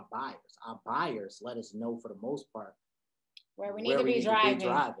feedback from our buyers. Our buyers let us know for the most part where we need to be driving.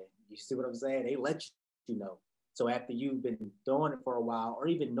 You see what I'm saying? They let you know. So after you've been doing it for a while, or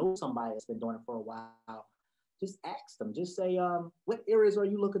even know somebody that's been doing it for a while, just ask them. Just say, what areas are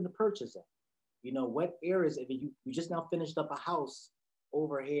you looking to purchase in? You know, what areas, if you just now finished up a house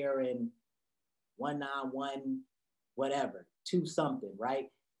over here in 191, whatever, 2 something, right?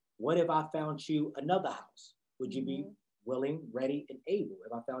 What if I found you another house? Would you be willing, ready, and able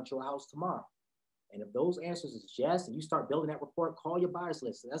if I found you a house tomorrow? And if those answers is yes, and you start building that rapport, call your buyers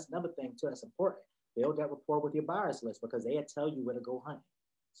list. So that's another thing too that's important. Build that rapport with your buyers list because they'll tell you where to go hunting.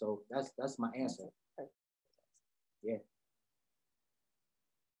 So that's my answer. Yeah.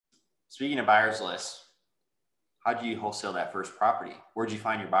 Speaking of buyers list, how do you wholesale that first property? Where'd you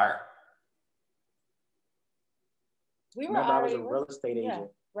find your buyer? Remember, I was a real estate agent. Yeah,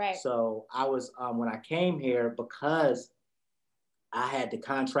 right. So I was, when I came here, because I had the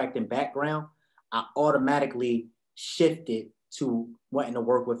contracting background, I automatically shifted to wanting to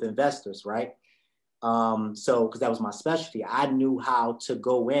work with investors, right? So, because that was my specialty, I knew how to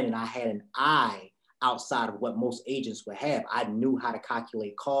go in, and I had an eye outside of what most agents would have. I knew how to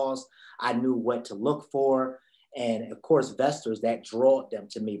calculate costs. I knew what to look for. And of course, investors, that drew them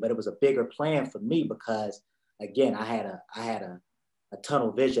to me, but it was a bigger plan for me because, again, I had a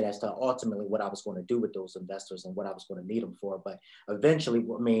tunnel vision as to ultimately what I was going to do with those investors and what I was going to need them for. But eventually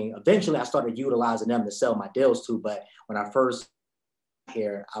I started utilizing them to sell my deals to. But when I first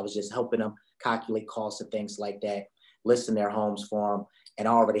here, I was just helping them calculate costs and things like that, listing their homes for them, and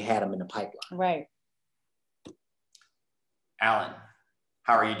I already had them in the pipeline. Right. Alan,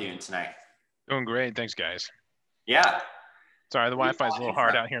 how are you doing tonight? Doing great. Thanks, guys. Yeah. Sorry, the Wi-Fi is a little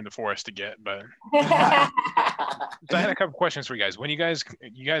hard out here in the forest to get, but so I had a couple questions for you guys. When you guys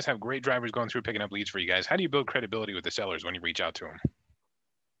have great drivers going through picking up leads for you guys, how do you build credibility with the sellers when you reach out to them?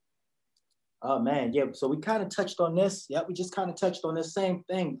 Oh man, yeah. So we kind of touched on this. Yeah, we just kind of touched on this same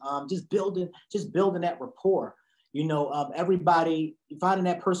thing. Just building that rapport. You know, everybody finding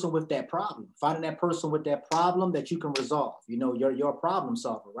that person with that problem that you can resolve. You know, you're a problem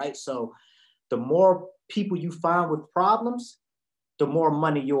solver, right? So the more people you find with problems, the more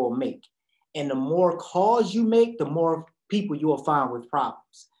money you will make. And the more calls you make, the more people you will find with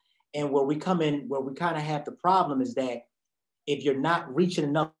problems. And where we kind of have the problem is that if you're not reaching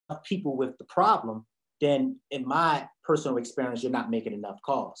enough people with the problem, then in my personal experience, you're not making enough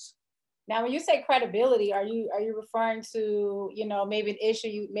calls. Now, when you say credibility, are you referring to, you know, maybe an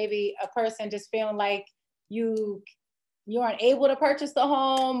issue, maybe a person just feeling like you aren't able to purchase the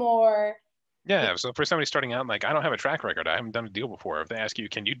home, or? Yeah, so for somebody starting out, like, I don't have a track record. I haven't done a deal before. If they ask you,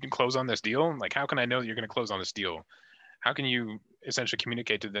 can you close on this deal? Like, how can I know that you're going to close on this deal? How can you essentially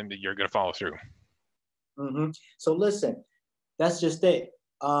communicate to them that you're going to follow through? Mm-hmm. So listen, that's just it.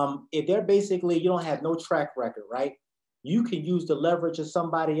 If they're basically, you don't have no track record, right? You can use the leverage of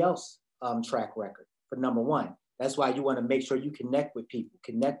somebody else's track record for number one. That's why you want to make sure you connect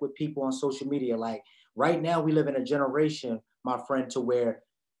with people on social media. Like right now, we live in a generation, my friend, to where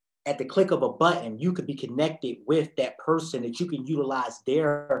at the click of a button, you could be connected with that person that you can utilize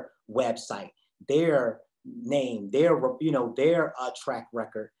their website, their name, their track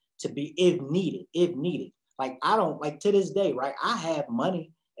record to be if needed. Like I don't like to this day, right? I have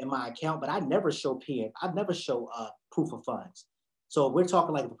money in my account, but I never show proof of funds. So if we're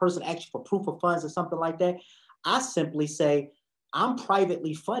talking like if a person asks you for proof of funds or something like that, I simply say I'm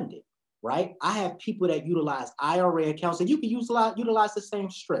privately funded. Right? I have people that utilize IRA accounts, and you can utilize the same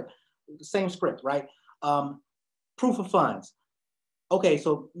script, right? Proof of funds. Okay,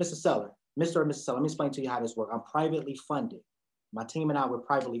 so Mr. or Mrs. Seller, let me explain to you how this works. I'm privately funded. My team and I were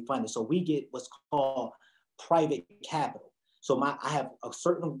privately funded. So we get what's called private capital. So I have a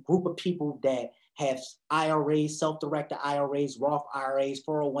certain group of people that have IRAs, self-directed IRAs, Roth IRAs,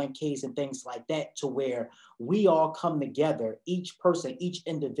 401ks, and things like that, to where we all come together, each person, each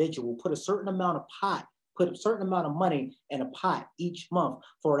individual, put a certain amount of money in a pot each month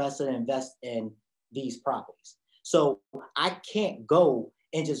for us to invest in these properties. So I can't go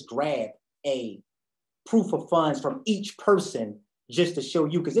and just grab a proof of funds from each person just to show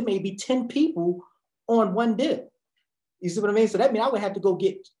you, because it may be 10 people on one deal. You see what I mean? So that means I would have to go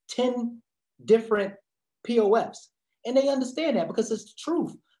get 10 different POFs. And they understand that because it's the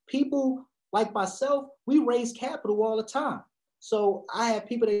truth. People like myself, we raise capital all the time. So I have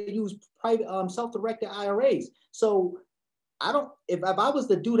people that use private self-directed IRAs. So if I was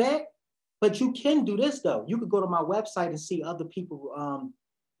to do that, but you can do this though. You could go to my website and see other people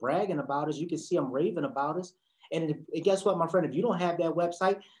bragging about us. You can see them raving about us. And guess what, my friend, if you don't have that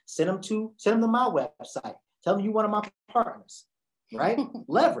website, send them to my website. Tell them you one of my partners, right?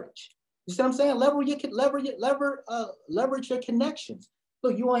 Leverage. You see what I'm saying? Leverage your connections.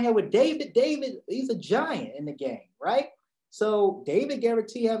 Look, you on here with David. David, he's a giant in the game, right? So David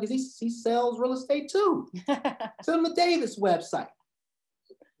guarantee you, because he sells real estate too. Send him to David's website.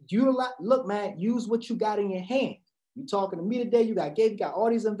 Look, man, use what you got in your hand. You talking to me today, you got all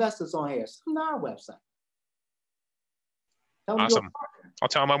these investors on here. Send them to our website. Awesome. I'll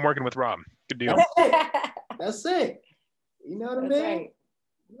tell him I'm working with Rob. Good deal. That's it. You know what I mean? Right.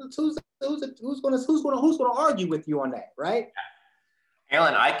 Who's gonna argue with you on that, right?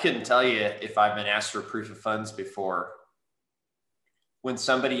 Alan, I couldn't tell you if I've been asked for proof of funds before. When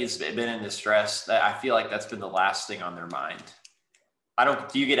somebody has been in distress, I feel like that's been the last thing on their mind.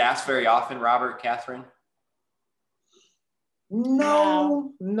 Do you get asked very often, Robert, Catherine?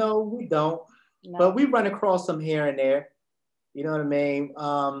 No, we don't. No. But we run across them here and there. You know what I mean?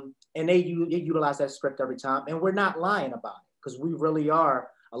 And they utilize that script every time. And we're not lying about it, because we really are.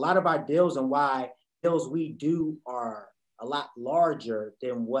 A lot of our deals and why deals we do are a lot larger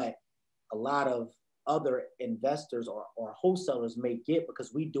than what a lot of other investors or wholesalers may get,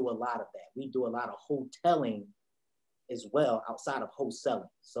 because we do a lot of that. We do a lot of wholesaling as well outside of wholesaling.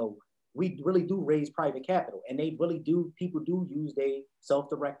 So we really do raise private capital, and people do use their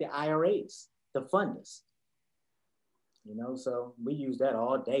self-directed IRAs to fund us. You know, so we use that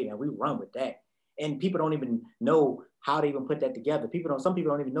all day, and we run with that. And people don't even know how to even put that together. Some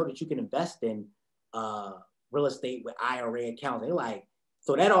people don't even know that you can invest in real estate with IRA accounts. They're like,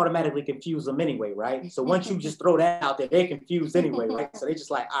 so that automatically confuses them anyway, right? So once you just throw that out there, they're confused anyway, right? So they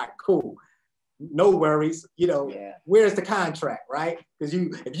just like, all right, cool. No worries, Where's the contract, right? Because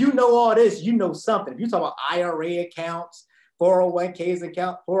if you know all this, you know something. If you talk about IRA accounts, 401ks,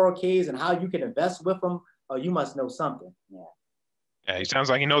 401ks, and how you can invest with them, oh, you must know something. Yeah, he sounds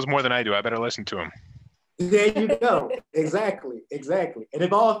like he knows more than I do. I better listen to him. There you go. Exactly. And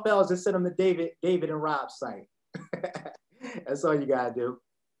if all fails, just send them to David and Rob's site. That's all you gotta do.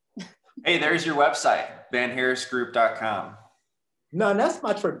 Hey, there's your website, vanharrisgroup.com. No, that's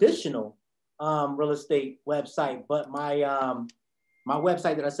my traditional real estate website, but my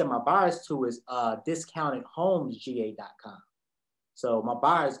website that I send my buyers to is discountedhomesga.com. So my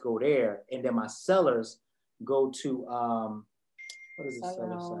buyers go there, and then my sellers go to what is the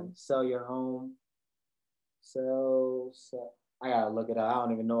seller site? Sell Your Home. So I gotta look it up. I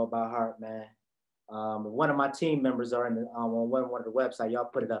don't even know about heart, man. One of my team members are on one of the website. Y'all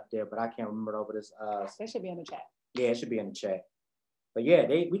put it up there, but I can't remember it over this. It should be in the chat. Yeah, it should be in the chat. But yeah,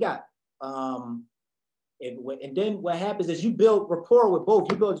 we got and then what happens is you build rapport with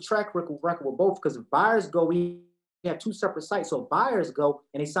both. You build a track record with both, because if buyers go, we have two separate sites. So buyers go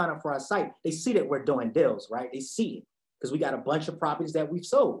and they sign up for our site. They see that we're doing deals, right? They see it because we got a bunch of properties that we've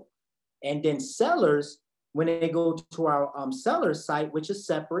sold. And then sellers, when they go to our seller site, which is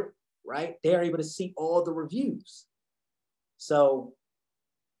separate, right? They're able to see all the reviews. So,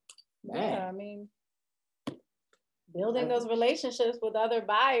 man. Yeah, I mean, building those relationships with other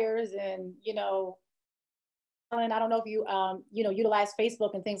buyers, and and I don't know if you utilize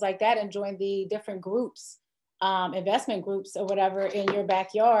Facebook and things like that and join the different groups, investment groups or whatever in your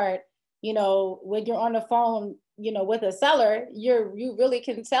backyard. When you're on the phone, with a seller, you really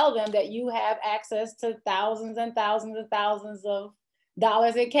can tell them that you have access to thousands and thousands and thousands of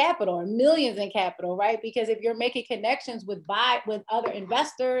dollars in capital or millions in capital, right? Because if you're making connections with other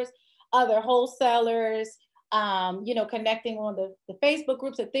investors, other wholesalers, connecting on the Facebook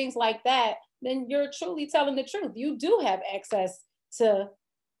groups and things like that, then you're truly telling the truth. You do have access to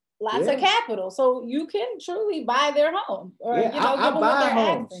lots of capital, so you can truly buy their home. Or I buy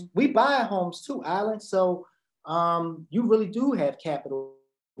homes. We buy homes too, Alan. So you really do have capital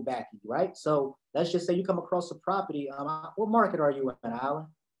backing, right? So let's just say you come across a property. What market are you in, Alan?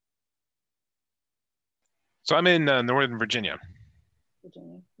 So I'm in Northern Virginia.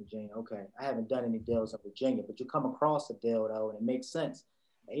 Virginia, okay. I haven't done any deals in Virginia, but you come across a deal though, and it makes sense.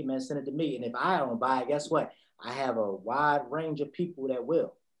 Hey man, send it to me. And if I don't buy it, guess what? I have a wide range of people that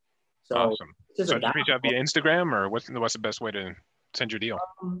will. So awesome. So did you reach out via Instagram, or what's the best way to send your deal?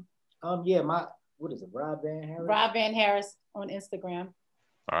 Yeah, what is it? Rob Van Harris? Rob Van Harris on Instagram.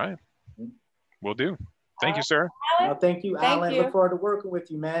 All right. Will do. Thank you, sir. No, thank you, Alan. Look forward to working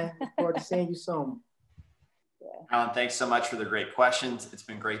with you, man. Look forward to seeing you soon. Alan, thanks so much for the great questions. It's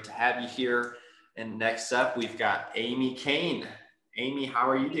been great to have you here. And next up, we've got Amy Kane. Amy, how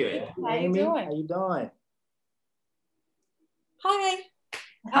are you doing? How you doing? How you doing? Hi.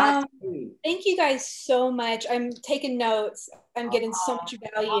 Thank you guys so much. I'm taking notes. I'm getting so much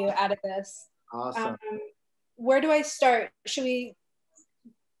value out of this. Awesome. Where do I start? Should we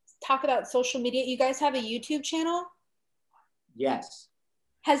talk about social media. You guys have a YouTube channel? Yes.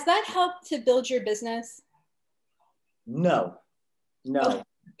 Has that helped to build your business? No, not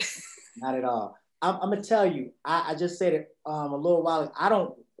at all. I'm gonna tell you, I just said it a little while ago. I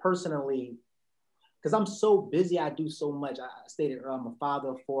don't personally, because I'm so busy, I do so much. I stated I'm a father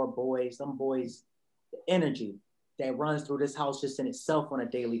of 4 boys. Some boys, the energy that runs through this house just in itself on a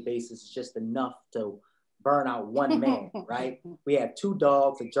daily basis is just enough to burn out one man, right? We have 2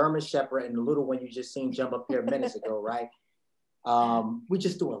 dogs, a German Shepherd, and the little one you just seen jump up here minutes ago, right? We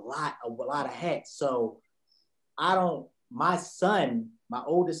just do a lot of hats. So my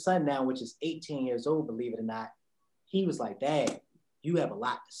oldest son now, which is 18 years old, believe it or not, he was like, Dad, you have a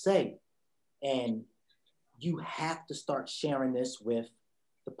lot to say. And you have to start sharing this with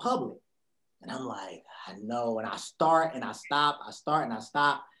the public. And I'm like, I know. And I start and I stop, I start and I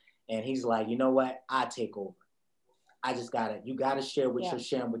stop. And he's like, you know what? I take over. You gotta share what you're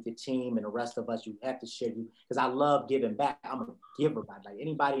sharing with your team and the rest of us. You have to share, because I love giving back. I'm a giver. Like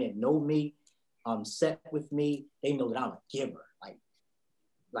anybody that know me, set with me, they know that I'm a giver,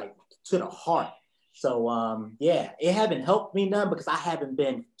 like to the heart. So it haven't helped me none because I haven't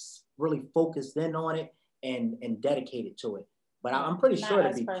been really focused in on it and dedicated to it. But I'm pretty sure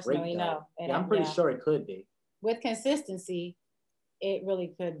it'd be great. No. Yeah, I'm pretty sure it could be. With consistency, it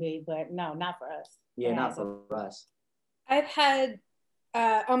really could be, but no, not for us. Yeah, not for us. I've had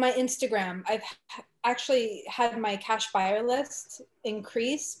on my Instagram, I've actually had my cash buyer list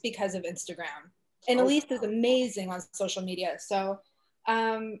increase because of Instagram. And Elise is amazing on social media. So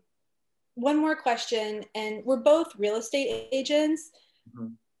one more question, and we're both real estate agents. Mm-hmm.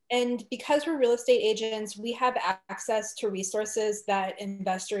 And because we're real estate agents, we have access to resources that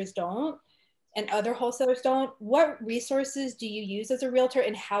investors don't and other wholesalers don't. What resources do you use as a realtor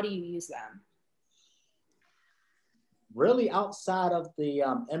and how do you use them? Really outside of the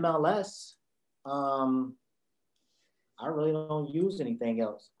MLS, I really don't use anything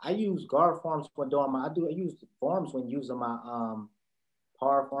else. I use guard forms when doing I use the forms when using my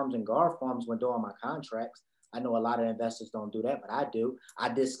par forms and guard forms when doing my contracts. I know a lot of investors don't do that, but I do.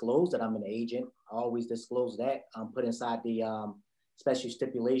 I disclose that I'm an agent. I always disclose that. Put inside the special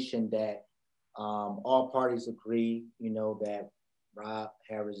stipulation that all parties agree, that Rob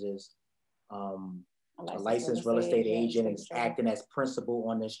Harris is a licensed real estate agent and is acting as principal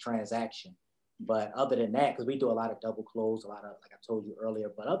on this transaction. But other than that, because we do a lot of double close, a lot of, like I told you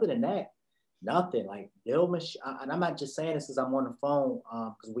earlier, but other than that, nothing. Like DealMachine, and I'm not just saying this as I'm on the phone,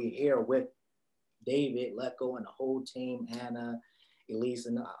 because we're here with David, Lecco, and the whole team, Anna, Elise,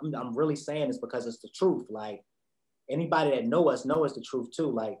 and I'm really saying this because it's the truth. Like anybody that knows the truth too.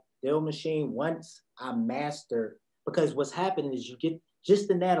 Like DealMachine, once I mastered, because what's happening is you get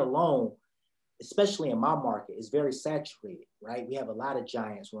just in that alone, especially in my market, is very saturated, right? We have a lot of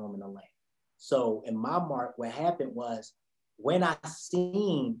giants roaming the land. So in my market, what happened was when I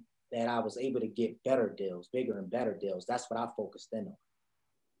seen that I was able to get better deals, bigger and better deals, that's what I focused in on.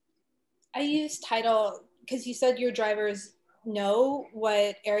 I use title because you said your drivers know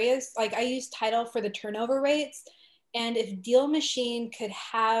what areas, like I use title for the turnover rates. And if DealMachine could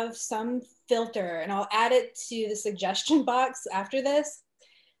have some filter, and I'll add it to the suggestion box after this,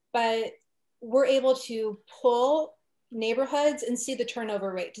 but we're able to pull neighborhoods and see the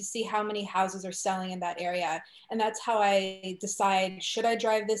turnover rate to see how many houses are selling in that area. And that's how I decide, should I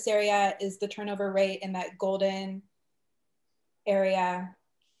drive this area? Is the turnover rate in that golden area?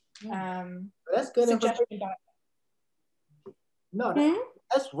 That's good information. No,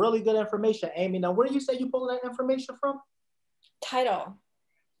 that's really good information, Amy. Now, where do you say you pull that information from? Title.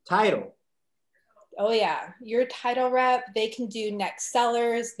 Oh yeah, your title rep, they can do next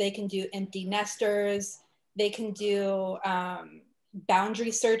sellers, they can do empty nesters, they can do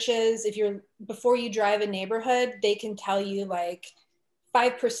boundary searches. If you're, before you drive a neighborhood, they can tell you like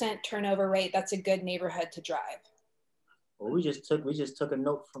 5% turnover rate, that's a good neighborhood to drive. Well, we just took a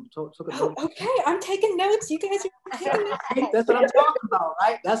note from Okay, I'm taking notes. You guys are taking notes. That's what I'm talking about,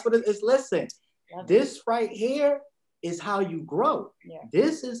 right? That's what it is. Listen, this right here is how you grow. Yeah.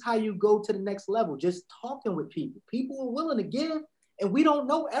 This is how you go to the next level. Just talking with people. People are willing to give, and we don't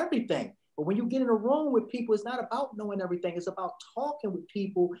know everything. But when you get in a room with people, it's not about knowing everything. It's about talking with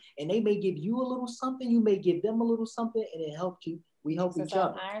people, and they may give you a little something. You may give them a little something, and it helps you. We help each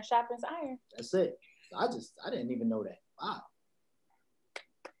other. Iron sharpens iron. That's it. I didn't even know that. Wow.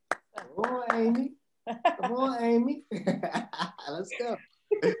 Come on, Amy. Come on, Amy. Let's go.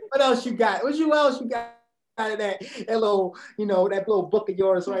 What else you got? What else you got out of that little, that little book of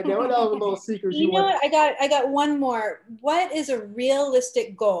yours right there? What other little secrets you know what? I got one more. What is a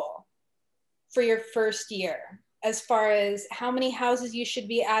realistic goal for your first year? as far as how many houses you should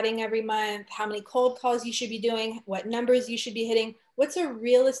be adding every month, how many cold calls you should be doing, what numbers you should be hitting. What's a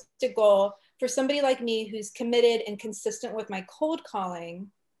realistic goal for somebody like me who's committed and consistent with my cold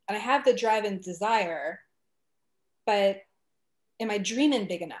calling, and I have the drive and desire, but am I dreaming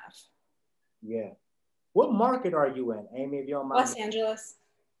big enough? Yeah. What market are you in, Amy, if you don't mind? Los Angeles.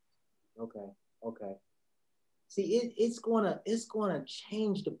 Okay. Okay. See, it's gonna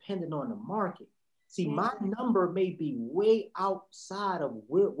change depending on the market. See, my number may be way outside of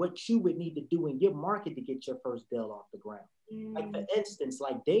what you would need to do in your market to get your first deal off the ground. Like for instance,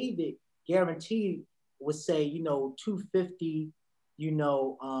 like David guaranteed would say, you know, 250, you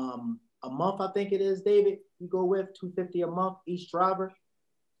know, a month, I think it is, David, you go with 250 a month each driver.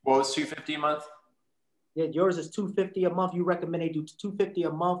 What was 250 a month? Yeah, yours is 250 a month. You recommend they do 250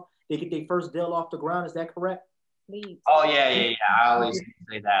 a month. They get their first deal off the ground. Is that correct? Oh yeah. I always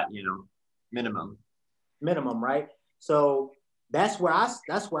say that, you know, minimum, right? So that's where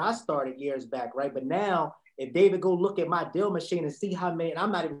I started years back, right? But now, if David go look at my deal machine and see how many, and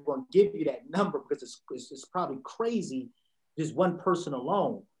I'm not even going to give you that number because it's probably crazy, just one person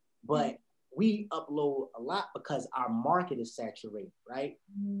alone. But we upload a lot because our market is saturated, right?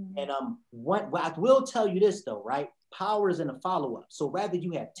 And what I will tell you this though, right? Power is in a follow-up. So rather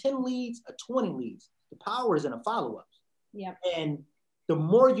you have 10 leads or 20 leads, the power is in a follow-up. Yeah. And the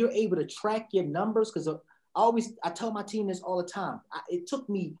more you're able to track your numbers, because I tell my team this all the time. It took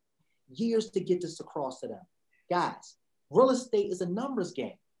me years to get this across to them. Guys, real estate is a numbers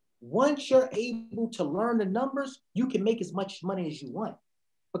game. Once you're able to learn the numbers, you can make as much money as you want.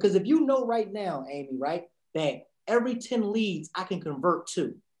 Because if you know right now, Amy, right, that every 10 leads I can convert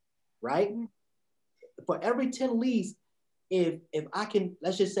to, right? For every 10 leads, if I can,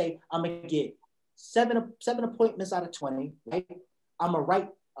 let's just say I'm gonna get seven appointments out of 20, right? I'm gonna write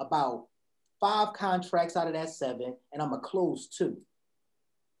about 5 contracts out of that 7, and I'm gonna close 2,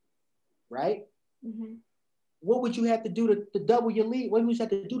 right? What would you have to do to double your lead? What would you have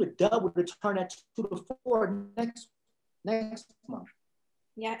to do to double to turn that 2 to 4 next month?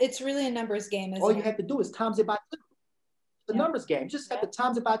 Yeah, it's really a numbers game. All you have to do is times it by 2. The numbers game. Just have to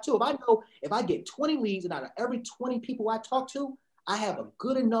times it by 2. If I know if I get 20 leads and out of every 20 people I talk to, I have a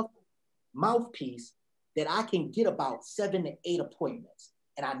good enough mouthpiece that I can get about 7 to 8 appointments.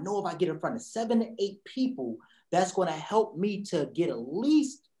 And I know if I get in front of 7 to 8 people, that's going to help me to get at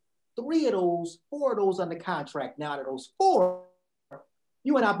least 3 of those, 4 of those under contract. Now, out of those 4,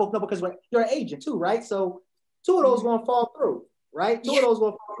 you and I both know because you're an agent too, right? So 2 of those going to fall through, right? 2 of those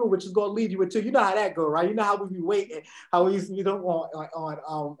going to fall through, which is going to leave you with 2. You know how that go, right? You know how we be waiting, how we used to, you don't want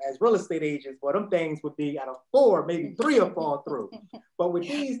on as real estate agents, but them things would be out of 4, maybe 3 will fall through. But with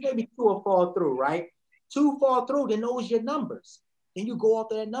these, maybe 2 will fall through, right? 2 fall through, then those your numbers. Then you go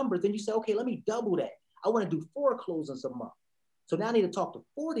off of that number. Then you say, okay, let me double that. I want to do 4 closings a month. So now I need to talk to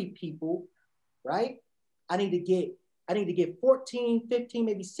 40 people, right? I need to get 14, 15,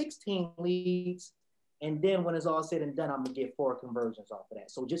 maybe 16 leads. And then when it's all said and done, I'm gonna get 4 conversions off of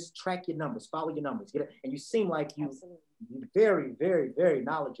that. So just track your numbers, follow your numbers, and you seem like you're very, very, very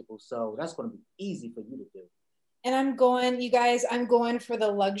knowledgeable. So that's gonna be easy for you to do. And I'm going for the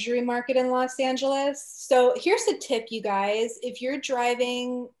luxury market in Los Angeles. So here's a tip, you guys. If you're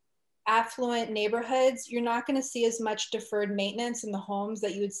driving affluent neighborhoods, you're not going to see as much deferred maintenance in the homes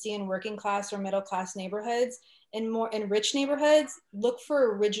that you would see in working class or middle class neighborhoods. And more in rich neighborhoods, look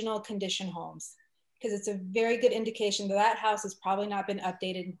for original condition homes, because it's a very good indication that that house has probably not been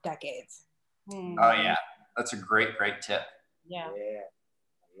updated in decades. Oh yeah, that's a great tip. Yeah.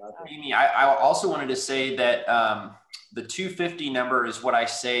 Amy, I also wanted to say that the 250 number is what I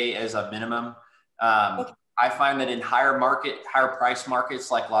say as a minimum. Okay. I find that in higher price markets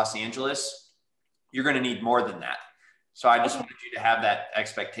like Los Angeles, you're going to need more than that. So I just wanted you to have that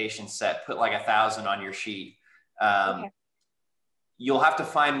expectation set, put like 1,000 on your sheet. You'll have to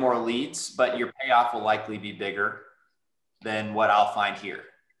find more leads, but your payoff will likely be bigger than what I'll find here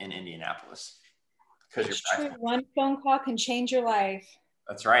in Indianapolis. It's true. One phone call can change your life.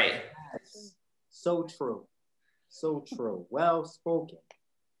 That's right. Yes. So true. So true. Well spoken.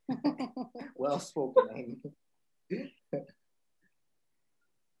 Well spoken, Amy.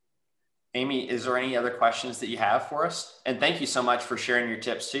 Amy, is there any other questions that you have for us? And thank you so much for sharing your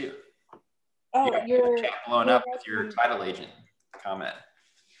tips too. Oh, you're blown up with your title agent comment.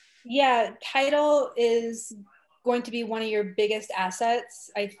 Yeah, title is going to be one of your biggest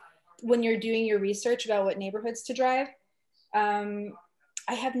assets when you're doing your research about what neighborhoods to drive.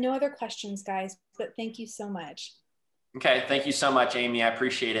 I have no other questions, guys, but thank you so much. Okay, thank you so much, Amy. I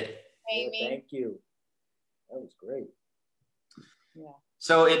appreciate it. Amy. Yeah, thank you. That was great. Yeah.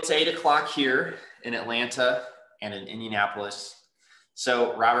 So it's 8 o'clock here in Atlanta, and in Indianapolis.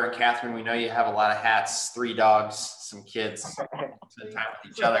 So Robert and Catherine, we know you have a lot of hats, 3 dogs, some kids, spend time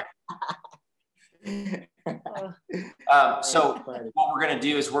with each other. So what we're going to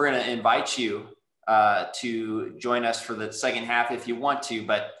do is we're going to invite you to join us for the second half if you want to,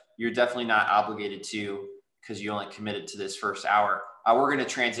 but you're definitely not obligated to because you only committed to this first hour. We're going to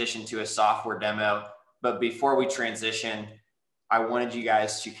transition to a software demo, but before we transition, I wanted you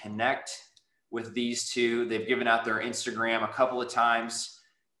guys to connect with these two. They've given out their Instagram a couple of times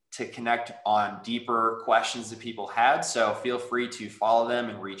to connect on deeper questions that people had. So feel free to follow them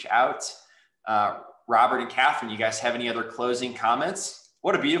and reach out. Robert and Catherine, you guys have any other closing comments?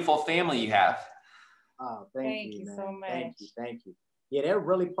 What a beautiful family you have. Oh, thank you so much. Thank you. Yeah, they're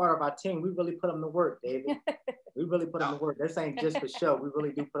really part of our team. We really put them to work, David. We really put them to work. This ain't just for show. We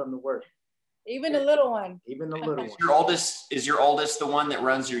really do put them to work. Even the little one. Even the little one. Is your oldest the one that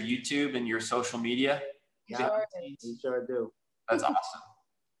runs your YouTube and your social media? Yeah, we sure do. That's awesome.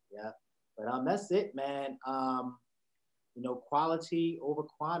 Yeah, but that's it, man. You know, quality over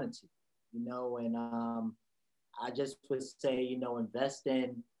quantity. You know, and I just would say, you know, invest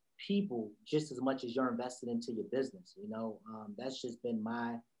in people just as much as you're invested into your business. You know, that's just been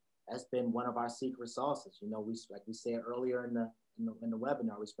that's been one of our secret sauces. You know, like we said earlier in the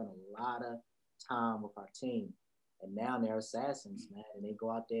webinar, we spent a lot of time with our team, and now they're assassins, man, and they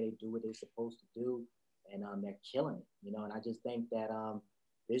go out there, they do what they're supposed to do, and they're killing it. You know, and I just think that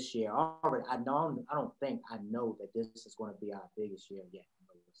this year already, I know that this is going to be our biggest year yet.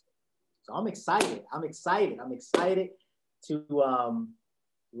 So I'm excited. I'm excited to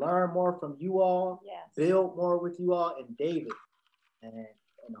learn more from you all, build more with you all, and David, and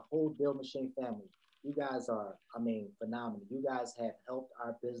the whole DealMachine family. You guys are, phenomenal. You guys have helped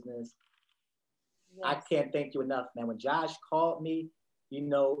our business. Yes. I can't thank you enough, man. When Josh called me, you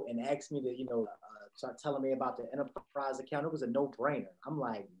know, and asked me to, start telling me about the enterprise account, it was a no-brainer. I'm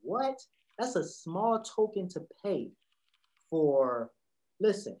like, what? That's a small token to pay for.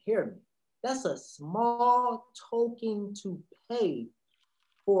 Listen, hear me. That's a small token to pay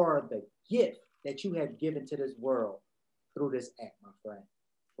for the gift that you have given to this world through this act, my friend.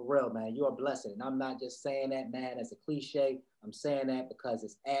 For real, man, you're a blessing. And I'm not just saying that, man, as a cliche. I'm saying that because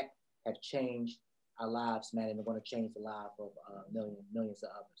this act have changed our lives, man, and they're going to change the lives of millions of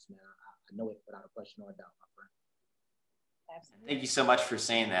others, man. I know it without a question or a doubt, my friend. Absolutely. Thank you so much for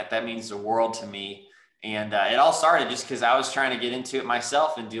saying that. That means the world to me. And it all started just because I was trying to get into it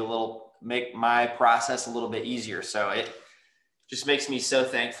myself and make my process a little bit easier. So it just makes me so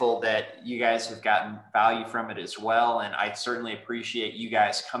thankful that you guys have gotten value from it as well. And I certainly appreciate you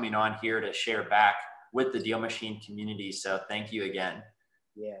guys coming on here to share back with the DealMachine community. So thank you again.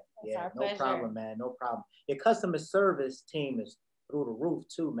 Yeah, no problem, man, no problem. Your customer service team is through the roof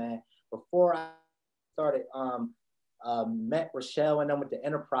too, man. Before I started, met Rochelle and then with the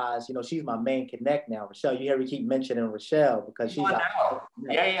enterprise, you know, she's my main connect now. Rochelle, you hear me keep mentioning Rochelle because she's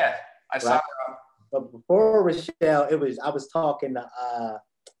yeah. I saw her. But before Rochelle, I was talking to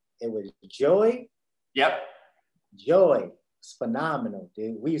it was Joy. Yep. Joy was phenomenal,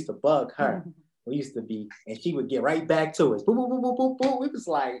 dude. We used to bug her. We used to be, and she would get right back to us. Boop, boop, boop, boop, boop, boop. We was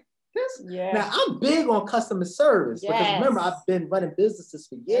like, this. Yeah. Now I'm big on customer service because remember, I've been running businesses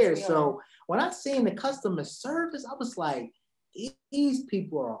for years. So when I seen the customer service, I was like, these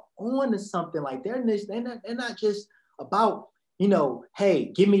people are on to something. Like they're not just about, you know,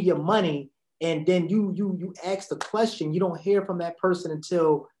 hey, give me your money. And then you ask the question, you don't hear from that person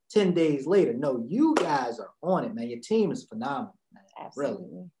until 10 days later. No, you guys are on it, man. Your team is phenomenal, man. Absolutely.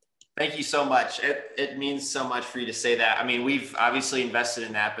 Really. Thank you so much. It means so much for you to say that. I mean, we've obviously invested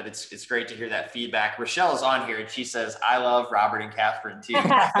in that, but it's great to hear that feedback. Rochelle is on here and she says, I love Robert and Catherine too.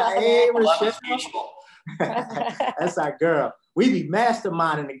 Hey, Rochelle. That's our girl. We be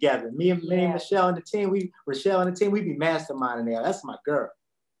masterminding together. Me and Michelle and the team, we be masterminding there. That's my girl.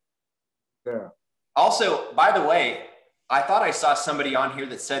 Also, by the way, I thought I saw somebody on here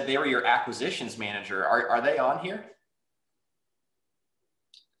that said they were your acquisitions manager. Are they on here?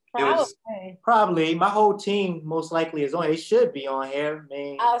 Probably. My whole team most likely is on. It should be on here. I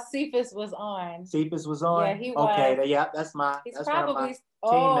mean, Cephas was on. Cephas was on. Yeah, he was. Okay, yeah, that's He's one probably of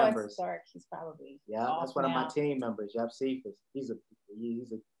my team members. He's probably. Yeah, that's one of my team members. Yep, Cephas. He's a.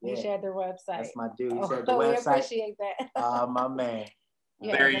 He shared their website. That's my dude. He shared the website. We appreciate that. My man.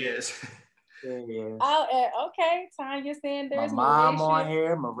 Yeah. There he is. There he is. Oh, okay. Tanya Sanders. My mom on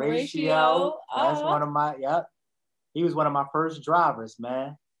here. Mauricio. That's one of my. Yep. He was one of my first drivers,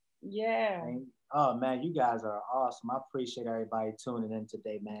 man. Yeah. Oh man, you guys are awesome. I appreciate everybody tuning in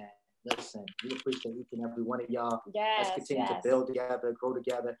today, man. listen, we appreciate each and every one of y'all. Yes, let's continue to build together, grow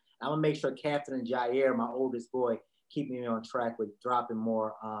together. I'm gonna make sure Captain and Jair, my oldest boy, keep me on track with dropping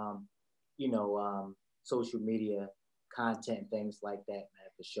more social media content, things like that, man,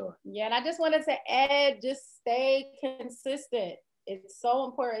 for sure. Yeah, and I just wanted to add, just stay consistent. It's so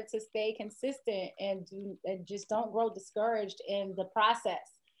important to stay consistent and just don't grow discouraged in the process.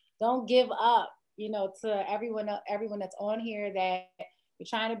 Don't give up, to everyone that's on here, that you're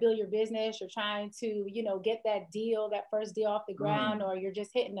trying to build your business, you're trying to, get that first deal off the ground, or you're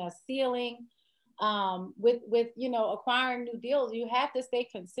just hitting a ceiling. With acquiring new deals, you have to stay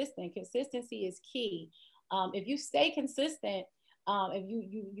consistent. Consistency is key. If you stay consistent, if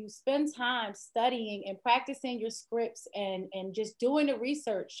you spend time studying and practicing your scripts and just doing the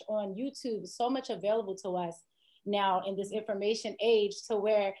research on YouTube, so much available to us now in this information age, to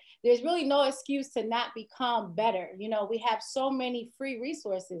where there's really no excuse to not become better. We have so many free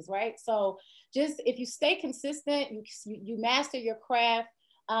resources, right? So just if you stay consistent, you master your craft,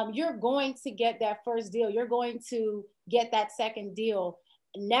 you're going to get that first deal. You're going to get that second deal.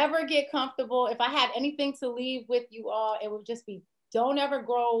 Never get comfortable. If I had anything to leave with you all, it would just be, don't ever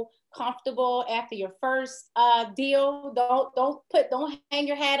grow comfortable after your first deal. Don't hang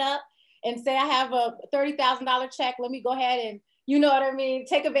your head up and say, I have a $30,000 check. Let me go ahead and,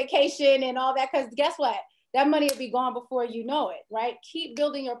 take a vacation and all that. Because guess what? That money will be gone before you know it, right? Keep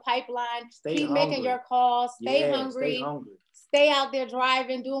building your pipeline. Keep making your calls. Stay hungry. Stay out there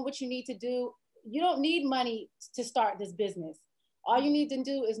driving, doing what you need to do. You don't need money to start this business. All you need to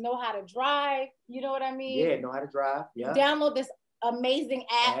do is know how to drive. You know what I mean? Yeah, know how to drive. Yeah. Download this amazing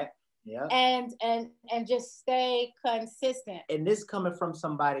app. Yeah. And just stay consistent. And this coming from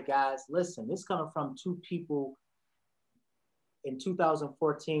somebody, guys, listen, this coming from two people in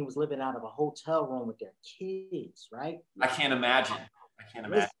 2014 was living out of a hotel room with their kids, right? I can't imagine.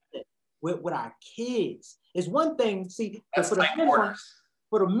 Listen, with our kids. It's one thing, see, for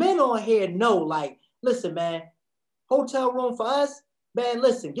the men on here, know, like, listen, man, hotel room for us, man,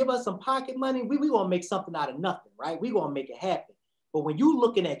 listen, give us some pocket money. We gonna make something out of nothing, right? We gonna make it happen. But when you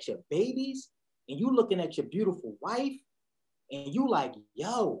looking at your babies and you looking at your beautiful wife and you like,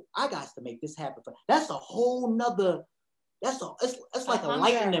 yo, I got to make this happen. That's a whole nother, it's like a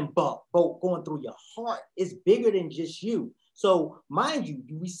lightning bolt going through your heart. It's bigger than just you. So mind you,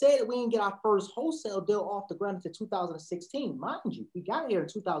 we said that we didn't get our first wholesale deal off the ground until 2016. Mind you, we got here in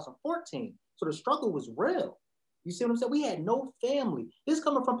 2014. So the struggle was real. You see what I'm saying? We had no family. This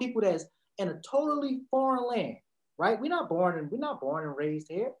coming from people that's in a totally foreign land, right? We're not born and raised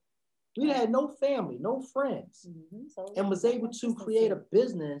here. We had no family, no friends, and was able to create a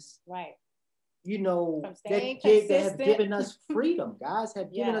business, right? That have given us freedom. Guys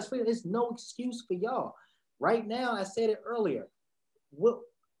have given us freedom. There's no excuse for y'all. Right now, I said it earlier.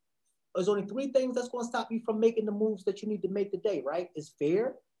 There's only three things that's going to stop you from making the moves that you need to make today, right? It's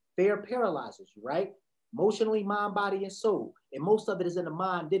fear. Fear paralyzes you, right? Emotionally, mind, body, and soul. And most of it is in the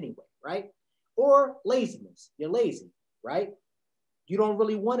mind anyway, right? Or laziness. You're lazy, right? You don't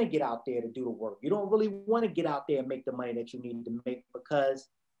really want to get out there to do the work. You don't really want to get out there and make the money that you need to make because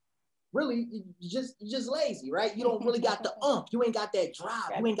really, you're just lazy, right? You don't really got the umph. You ain't got that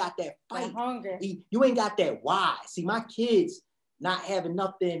drive. You ain't got that fight. Hunger. You ain't got that why. See, my kids not having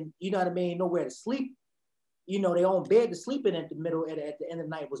nothing, you know what I mean, nowhere to sleep. Their own bed to sleep in at the end of the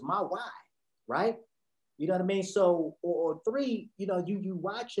night was my why, right? You know what I mean? So, or three, you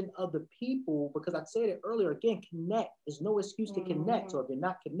watching other people, because I said it earlier, again, connect. There's no excuse to connect. So if you're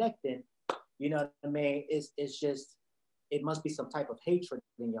not connecting, you know what I mean? It's just, it must be some type of hatred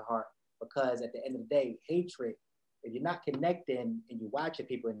in your heart. Because at the end of the day, hatred, if you're not connecting and you're watching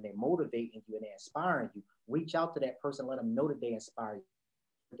people and they're motivating you and they're inspiring you, reach out to that person, let them know that they inspire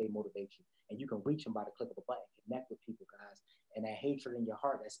you, they motivate you. And you can reach them by the click of a button. Connect with people, guys. And that hatred in your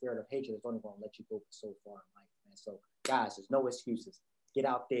heart, that spirit of hatred is only going to let you go so far in life, man. So, guys, there's no excuses. Get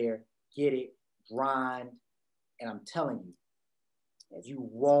out there, get it, grind. And I'm telling you, you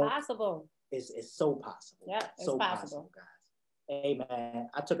won't. It's possible. It's so possible. Yeah, it's so possible, guys. Hey, man,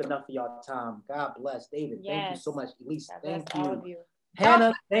 I took enough of y'all time. God bless. David, thank you so much. Elise, thank you. All of you.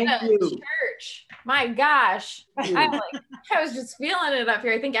 Hannah, thank you. Church. My gosh. I was just feeling it up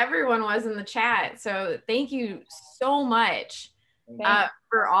here. I think everyone was in the chat. So thank you so much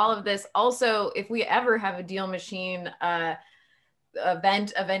for all of this. Also, if we ever have a Deal Machine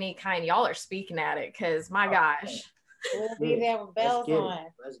event of any kind, y'all are speaking at it because my gosh. We'll be there with bells on.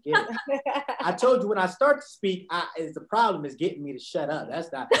 Let's get it. I told you when I start to speak, the problem is getting me to shut up.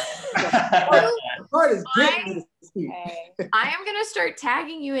 That's not. The part is getting me to speak. I am gonna start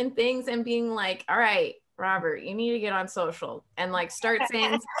tagging you in things and being like, all right, Robert, you need to get on social and like start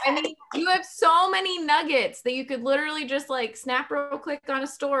saying, I mean, you have so many nuggets that you could literally just like snap real quick on a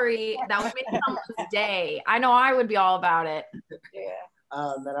story that would make someone's day. I know I would be all about it.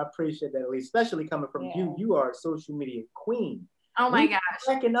 Yeah. Man, I appreciate that, Elise, especially coming from you. You are a social media queen. Oh my gosh.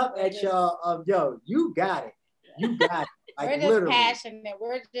 Checking up at y'all, yo, you got it. You got it. Like, we're just literally. passionate.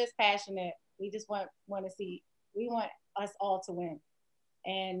 We're just passionate. We just want to see, we want us all to win.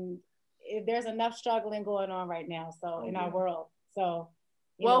 And there's enough struggling going on right now, so in our world. So,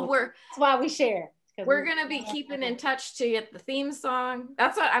 well, that's why we share. We're gonna be keeping in touch to get the theme song.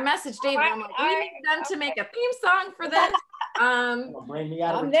 That's what I messaged David. I'm like, we need them to make a theme song for this. Bring me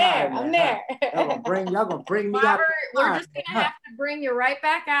out of I'm retirement. there. Y'all gonna bring me out. Robert, we're just gonna have to bring you right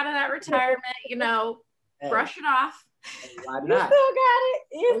back out of that retirement. You know, brush it off. Why not? You still got it.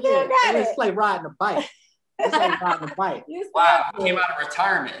 You still got it. It's like riding a bike. It's like riding a bike. Wow, he came out of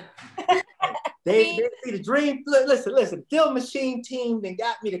retirement. They see the dream. Listen. DealMachine team then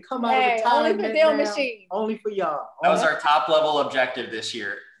got me to come out of retirement. Only for DealMachine. Only for y'all. That was our top level objective this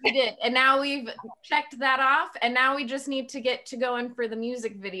year. We did, and now we've checked that off, and now we just need to get to going for the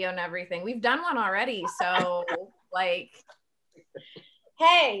music video and everything. We've done one already, so like.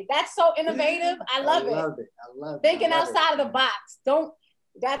 Hey, that's so innovative. I love it. I love it. Thinking outside of the box.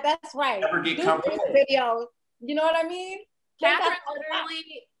 That's right. Never get Do comfortable. video. You know what I mean? Catherine,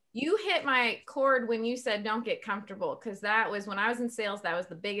 literally, you hit my chord when you said don't get comfortable, because that was when I was in sales. That was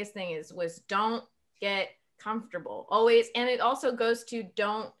the biggest thing was don't get comfortable always. And it also goes to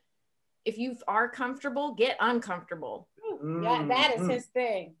if you are comfortable, get uncomfortable. Yeah, that is his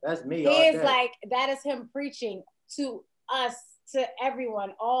thing. That's me. He is like, that is him preaching to us, to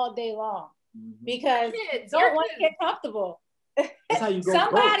everyone all day long, because don't want to get comfortable. That's how you go.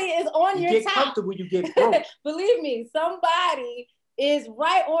 Somebody is on you your get top. Comfortable, you get broke. Believe me, somebody is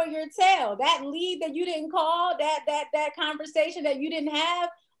right on your tail. That lead that you didn't call, that conversation that you didn't have.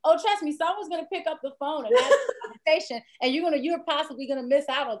 Oh, trust me, someone's gonna pick up the phone and have a conversation, and you're possibly gonna miss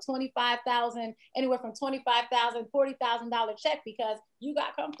out on $25,000, anywhere from $25,000, $40,000 check because you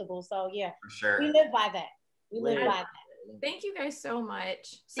got comfortable. So yeah, for sure. We live by that. We live by that. Thank you guys so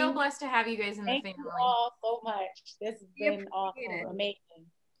much. So blessed to have you guys in the family. Thank you all so much. This has been awesome, amazing.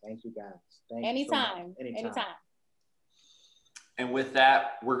 Thank you guys. Anytime. And with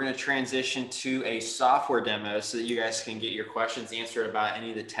that, we're going to transition to a software demo so that you guys can get your questions answered about any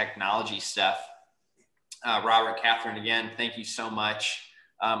of the technology stuff. Robert, Catherine, again, thank you so much.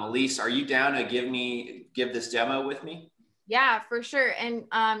 Elise, are you down to give this demo with me? Yeah, for sure. And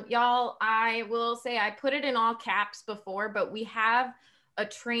y'all, I will say I put it in all caps before, but we have a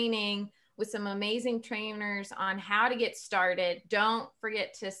training with some amazing trainers on how to get started. Don't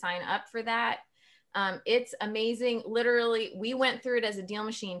forget to sign up for that. It's amazing. Literally, we went through it as a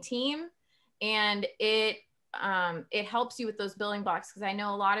DealMachine team, and it helps you with those building blocks, because I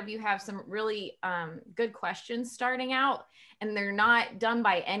know a lot of you have some really good questions starting out, and they're not done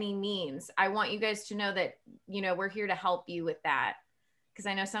by any means. I want you guys to know that, we're here to help you with that, because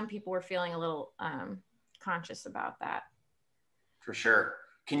I know some people were feeling a little conscious about that. For sure.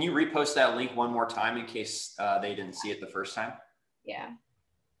 Can you repost that link one more time in case they didn't see it the first time? Yeah.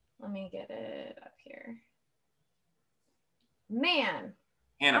 Let me get it up here. Man.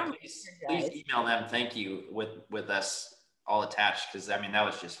 Hannah, please email them. Thank you with us all attached, because that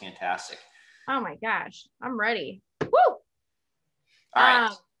was just fantastic. Oh my gosh, I'm ready. Woo! All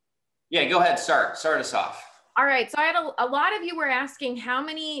right. Yeah, go ahead. Start us off. All right. So I had a lot of you were asking, how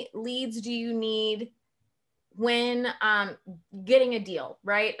many leads do you need when getting a deal,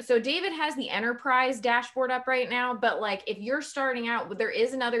 right? So David has the enterprise dashboard up right now, but like if you're starting out, there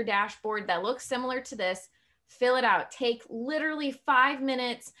is another dashboard that looks similar to this. Fill it out. Take literally 5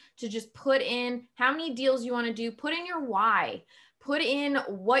 minutes to just put in how many deals you want to do, put in your why, put in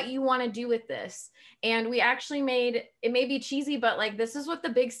what you want to do with this. And we actually it may be cheesy, but like this is what the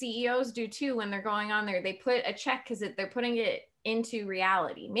big CEOs do too when they're going on there. They put a check because they're putting it into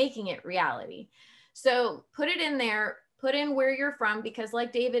reality, making it reality. So put it in there, put in where you're from, because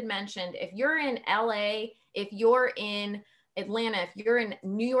like David mentioned, if you're in LA, if you're in Atlanta, if you're in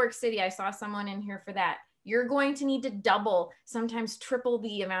New York City, I saw someone in here for that, you're going to need to double, sometimes triple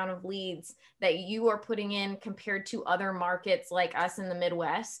the amount of leads that you are putting in compared to other markets like us in the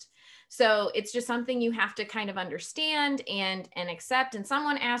Midwest. So it's just something you have to kind of understand and accept. And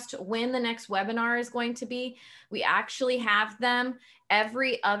someone asked when the next webinar is going to be. We actually have them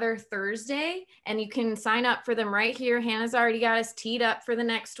every other Thursday, and you can sign up for them right here. Hannah's already got us teed up for the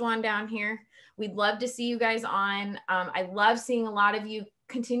next one down here. We'd love to see you guys on. I love seeing a lot of you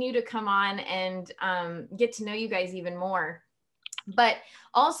continue to come on and get to know you guys even more. But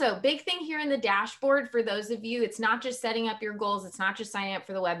also, big thing here in the dashboard for those of you, it's not just setting up your goals. It's not just signing up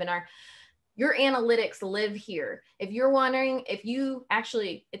for the webinar. Your analytics live here. If you're wondering if you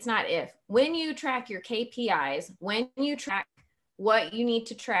actually, it's not if, when you track your KPIs, when you track what you need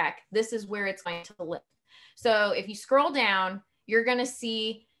to track, this is where it's going to live. So if you scroll down, you're going to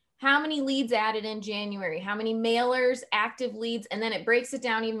see how many leads added in January, how many mailers, active leads, and then it breaks it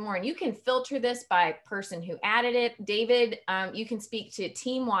down even more. And you can filter this by person who added it. David, you can speak to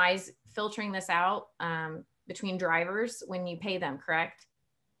team-wise filtering this out between drivers when you pay them, correct?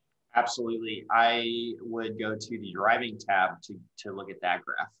 Absolutely. I would go to the driving tab to look at that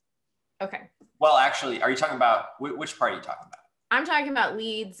graph. Okay. Well, actually, are you talking about, which part are you talking about? I'm talking about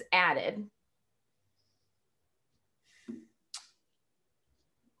leads added.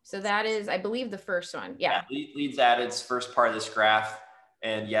 So that is, I believe, the first one. Yeah. Leads added is first part of this graph.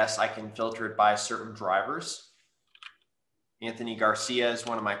 And yes, I can filter it by certain drivers. Anthony Garcia is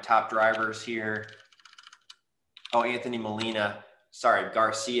one of my top drivers here. Oh, Anthony Molina. Sorry,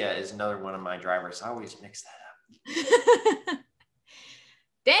 Garcia is another one of my drivers. I always mix that up.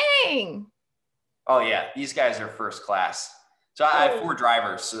 Dang. Oh yeah, these guys are first class. So I have 4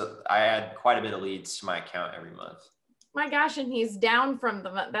 drivers, so I add quite a bit of leads to my account every month. My gosh, and he's down from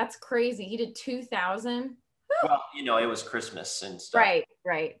that's crazy. He did 2,000. Well, you know, it was Christmas and stuff.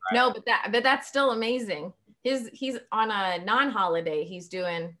 Right. No, but that's still amazing. He's on a non-holiday, he's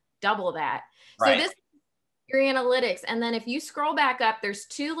doing double that. Right. So this your analytics. And then if you scroll back up, there's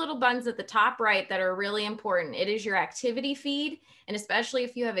 2 little buttons at the top right that are really important. It is your activity feed. And especially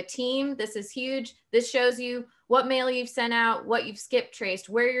if you have a team, this is huge. This shows you what mail you've sent out, what you've skip traced,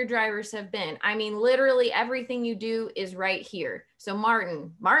 where your drivers have been. I mean, literally everything you do is right here. So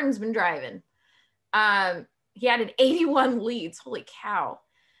Martin's been driving. He added 81 leads. Holy cow.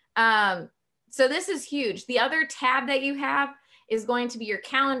 So this is huge. The other tab that you have is going to be your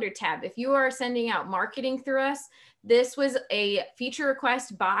calendar tab. If you are sending out marketing through us, this was a feature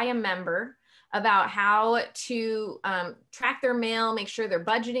request by a member about how to track their mail, make sure they're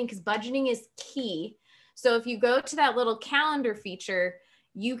budgeting, because budgeting is key. So if you go to that little calendar feature,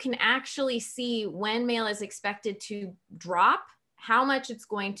 you can actually see when mail is expected to drop, how much it's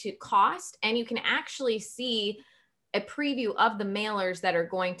going to cost, and you can actually see a preview of the mailers that are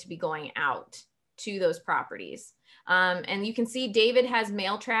going to be going out to those properties. And you can see David has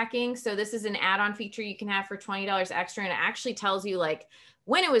mail tracking. So this is an add-on feature you can have for $20 extra. And it actually tells you like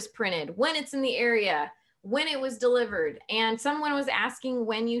when it was printed, when it's in the area, when it was delivered. And someone was asking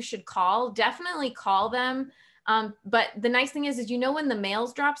when you should call. Definitely call them. But the nice thing is you know when the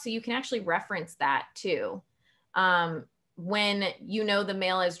mails drop, so you can actually reference that too. When you know the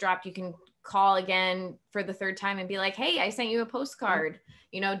mail has dropped, you can call again for the 3rd time and be like, hey, I sent you a postcard.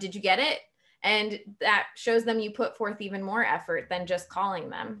 You know, did you get it? And that shows them you put forth even more effort than just calling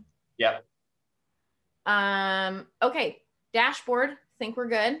them. Yep. Okay, dashboard, think we're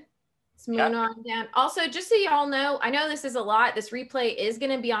good. Let's move on down. Also, just so y'all know, I know this is a lot. This replay is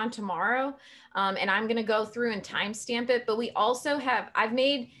going to be on tomorrow, and I'm going to go through and timestamp it. But we also I've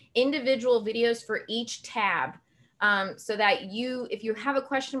made individual videos for each tab, so that if you have a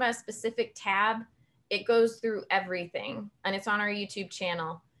question about a specific tab, it goes through everything, and it's on our YouTube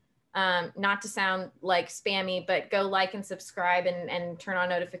channel. Not to sound like spammy, but go like and subscribe and turn on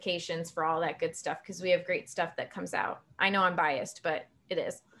notifications for all that good stuff, because we have great stuff that comes out. I know I'm biased, but it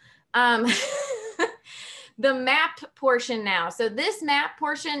is. The map portion now. So this map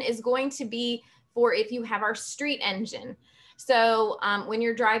portion is going to be for if you have our street engine. So when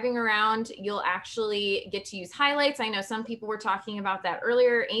you're driving around, you'll actually get to use highlights. I know some people were talking about that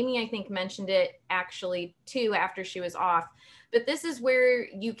earlier. Amy, I think, mentioned it actually too after she was off. But this is where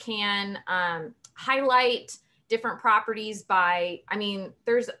you can highlight different properties by, I mean,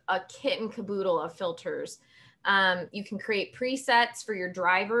 there's a kit and caboodle of filters. You can create presets for your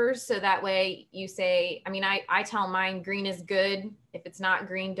drivers. So that way you say, I mean, I tell mine green is good. If it's not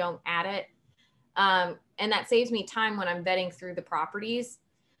green, don't add it. And that saves me time when I'm vetting through the properties.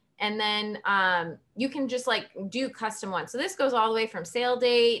 And then you can just like do custom ones. So this goes all the way from sale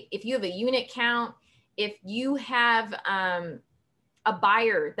date. If you have a unit count, if you have a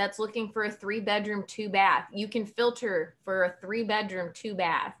buyer that's looking for a 3-bedroom, 2-bath, you can filter for a 3-bedroom,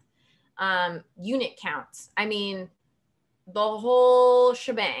 2-bath. Unit counts. I mean, the whole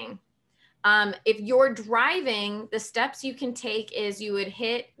shebang. If you're driving, the steps you can take is you would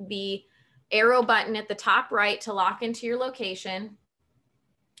hit the arrow button at the top right to lock into your location.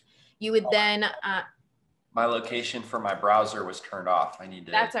 You would then... my location for my browser was turned off. I need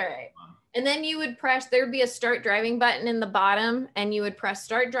to... That's all right. And then you would press, there'd be a start driving button in the bottom, and you would press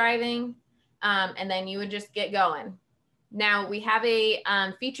start driving, and then you would just get going. Now we have a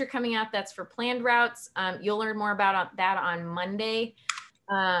feature coming out that's for planned routes. You'll learn more about that on Monday.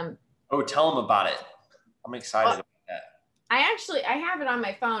 Oh, tell them about it. I'm excited about that. I have it on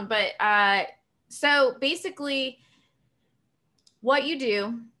my phone, but so basically what you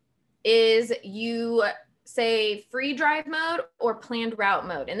do is you say free drive mode or planned route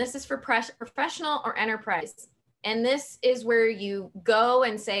mode. And this is for professional or enterprise. And this is where you go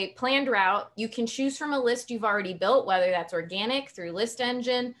and say planned route. You can choose from a list you've already built, whether that's organic through List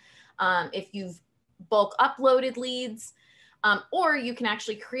Engine, if you've bulk uploaded leads, or you can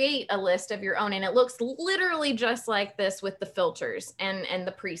actually create a list of your own. And it looks literally just like this with the filters and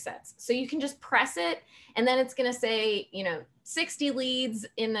the presets. So you can just press it and then it's gonna say, 60 leads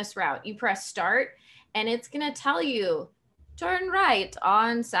in this route. You press start and it's gonna tell you, turn right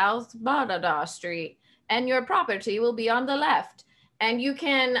on South Badada Street and your property will be on the left. And you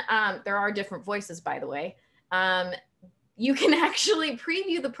can, there are different voices, by the way. You can actually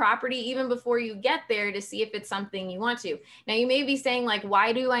preview the property even before you get there to see if it's something you want to. Now you may be saying like,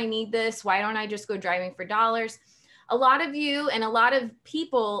 why do I need this? Why don't I just go driving for dollars? A lot of you and a lot of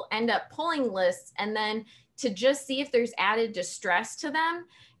people end up pulling lists and then to just see if there's added distress to them,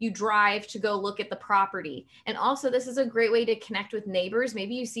 you drive to go look at the property. And also this is a great way to connect with neighbors.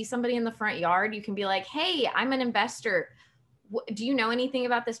 Maybe you see somebody in the front yard, you can be like, hey, I'm an investor. Do you know anything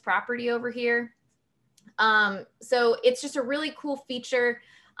about this property over here? So it's just a really cool feature.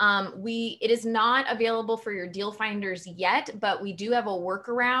 It is not available for your deal finders yet, but we do have a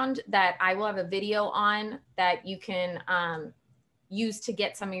workaround that I will have a video on that you can use to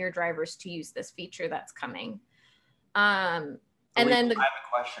get some of your drivers to use this feature that's coming. And then I have a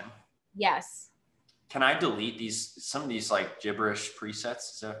question. Yes. Can I delete some of these like gibberish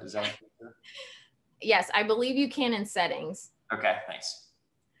presets? Is that Yes, I believe you can in settings. Okay, thanks.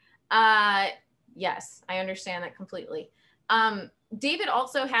 Yes, I understand that completely. David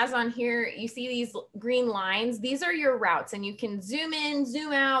also has on here, you see these green lines, these are your routes and you can zoom in,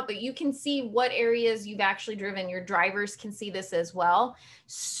 zoom out, but you can see what areas you've actually driven. Your drivers can see this as well.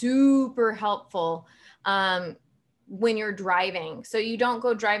 Super helpful when you're driving. So you don't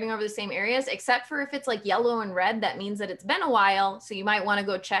go driving over the same areas, except for if it's like yellow and red, that means that it's been a while. So you might want to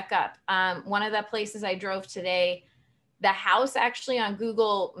go check up. One of the places I drove today, the house actually on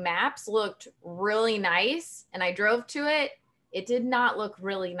Google Maps looked really nice and I drove to it. It did not look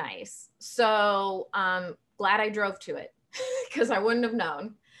really nice. So glad I drove to it because I wouldn't have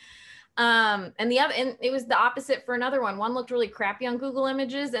known. And it was the opposite for another one. One looked really crappy on Google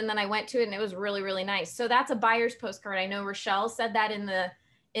Images and then I went to it and it was really, really nice. So that's a buyer's postcard. I know Rochelle said that in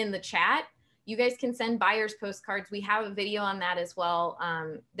the chat. You guys can send buyer's postcards. We have a video on that as well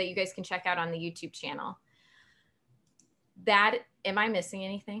that you guys can check out on the YouTube channel. Am I missing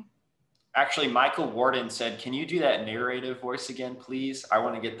anything? Actually, Michael Warden said, can you do that narrative voice again, please? I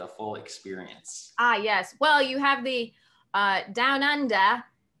want to get the full experience. Ah, yes. Well, you have the down under,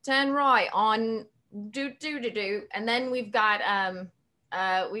 turn right on do. And then we've got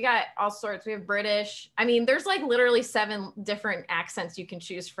we got all sorts. We have British. I mean, there's like literally 7 different accents you can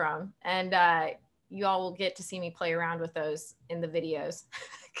choose from. And you all will get to see me play around with those in the videos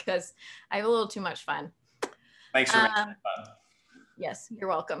because I have a little too much fun. Thanks for making it fun. Yes, you're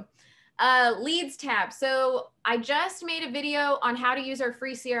welcome. Leads tab. So I just made a video on how to use our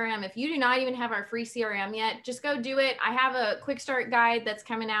free CRM. If you do not even have our free CRM yet, just go do it. I have a quick start guide that's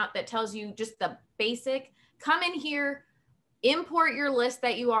coming out that tells you just the basic. Come in here, import your list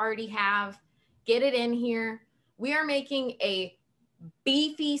that you already have, get it in here. We are making a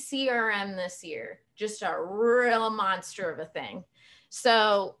beefy CRM this year, just a real monster of a thing.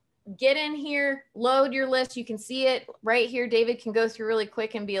 So get in here, load your list. You can see it right here. David can go through really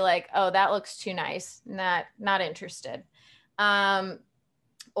quick and be like, oh, that looks too nice. Not interested.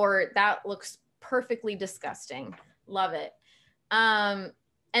 Or that looks perfectly disgusting. Love it. And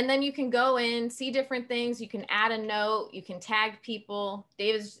then you can go in, see different things. You can add a note. You can tag people.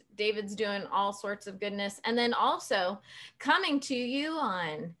 David's doing all sorts of goodness. And then also coming to you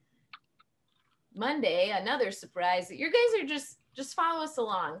on Monday, another surprise. You guys are just follow us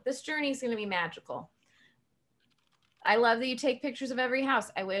along. This journey is going to be magical. I love that you take pictures of every house.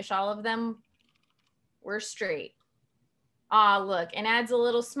 I wish all of them were straight. Ah, look, and adds a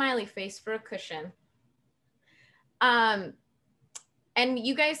little smiley face for a cushion. And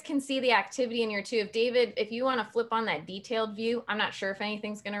you guys can see the activity in here too. If you want to flip on that detailed view, I'm not sure if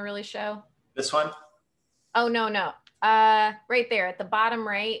anything's going to really show. This one? Oh, no. Right there at the bottom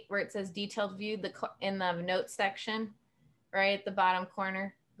right where it says detailed view in the notes section. Right at the bottom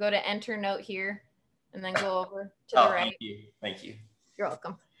corner, go to enter note here and then go over to the right. Thank you. You're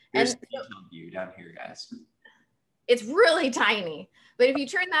welcome. Here's the detailed view down here, guys. It's really tiny. But if you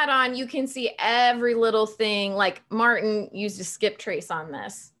turn that on, you can see every little thing. Like Martin used a skip trace on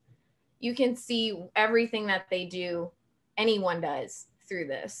this. You can see everything that they do, anyone does through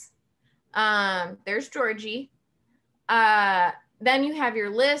this. There's Georgie. Then you have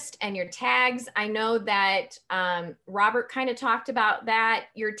your list and your tags. I know that Robert kind of talked about that.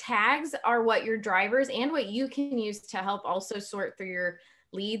 Your tags are what your drivers and what you can use to help also sort through your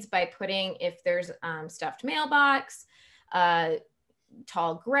leads by putting if there's stuffed mailbox,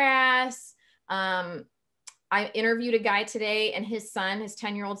 tall grass. I interviewed a guy today and his son, his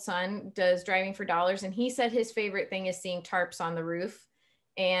 10-year-old son, does driving for dollars. And he said his favorite thing is seeing tarps on the roof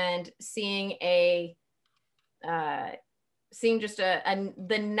and seeing just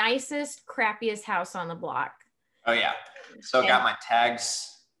the nicest, crappiest house on the block. Oh yeah. So I got my tags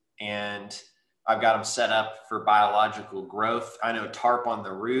and I've got them set up for biological growth. I know tarp on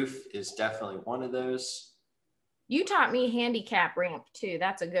the roof is definitely one of those. You taught me handicap ramp too.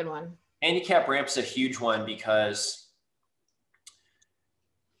 That's a good one. Handicap ramp's a huge one because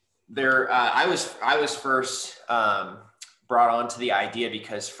I was first brought on to the idea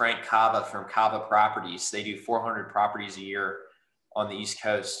because Frank Cava from Cava Properties, they do 400 properties a year on the East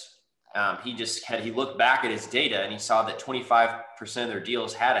Coast. He looked back at his data and he saw that 25% of their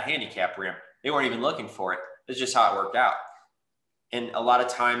deals had a handicap ramp. They weren't even looking for it. It's just how it worked out. And a lot of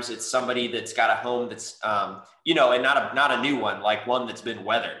times it's somebody that's got a home that's, and not a new one, like one that's been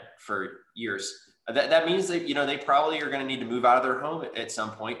weathered for years. That means that, they probably are going to need to move out of their home at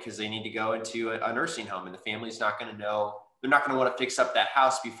some point because they need to go into a nursing home and the family's not going to know, they're not going to want to fix up that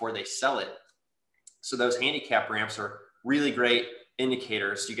house before they sell it. So those handicap ramps are really great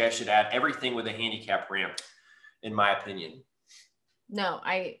indicators. You guys should add everything with a handicap ramp, in my opinion. No,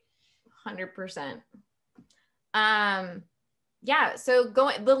 I 100%. Yeah, so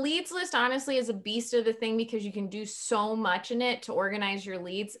the leads list honestly is a beast of a thing because you can do so much in it to organize your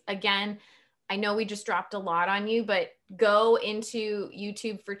leads. Again, I know we just dropped a lot on you, but go into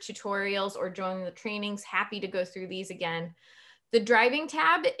YouTube for tutorials or join the trainings. Happy to go through these again. The driving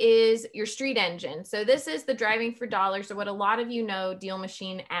tab is your street engine. So this is the driving for dollars. So what a lot of you know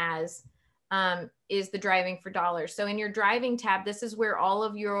DealMachine as is the driving for dollars. So in your driving tab, this is where all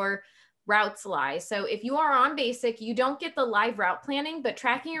of your routes lie. So if you are on basic, you don't get the live route planning, but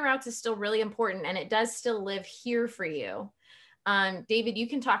tracking your routes is still really important and it does still live here for you. David, you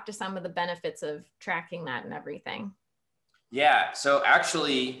can talk to some of the benefits of tracking that and everything. Yeah. So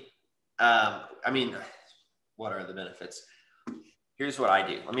actually, what are the benefits? Here's what I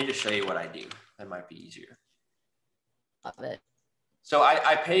do. Let me just show you what I do. That might be easier. Love it. So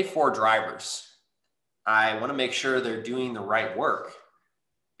I pay for drivers. I want to make sure they're doing the right work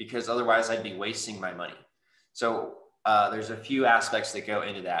because otherwise I'd be wasting my money. So there's a few aspects that go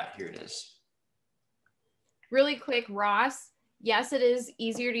into that. Here it is. Really quick, Ross. Yes, it is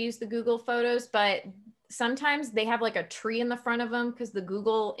easier to use the Google Photos, but sometimes they have like a tree in the front of them because the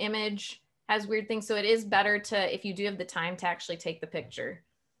Google image has weird things. So it is better to, if you do have the time, to actually take the picture.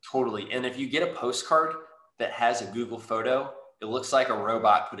 Totally. And if you get a postcard that has a Google photo, it looks like a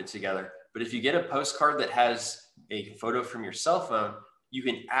robot put it together. But if you get a postcard that has a photo from your cell phone, you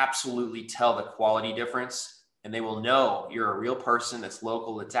can absolutely tell the quality difference and they will know you're a real person that's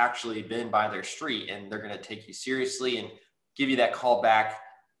local, that's actually been by their street, and they're going to take you seriously and give you that call back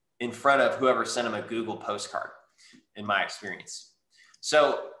in front of whoever sent them a Google postcard, in my experience.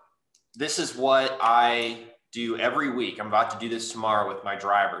 So this is what I do every week. I'm about to do this tomorrow with my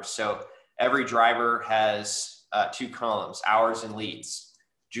drivers. So every driver has 2 columns, hours and leads.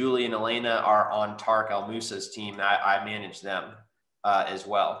 Julie and Elena are on Tarek Al Musa's team. I manage them as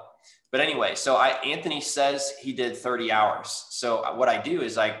well. But anyway, so Anthony says he did 30 hours. So what I do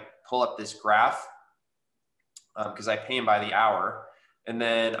is I pull up this graph because I pay him by the hour. And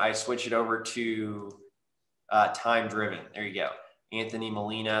then I switch it over to time driven. There you go. Anthony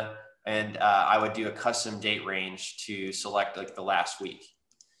Molina. And I would do a custom date range to select like the last week.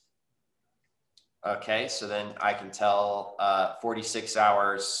 Okay, so then I can tell 46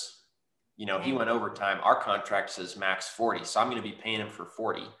 hours, he went overtime. Our contract says max 40. So I'm going to be paying him for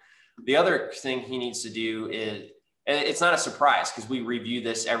 40. The other thing he needs to do is, it's not a surprise because we review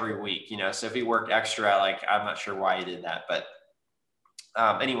this every week, so if he worked extra, I'm not sure why he did that. But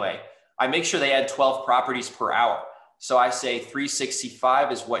anyway, I make sure they add 12 properties per hour. So I say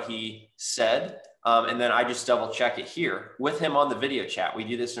 365 is what he said. And then I just double check it here with him on the video chat. We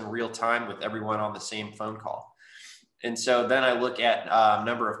do this in real time with everyone on the same phone call. And so then I look at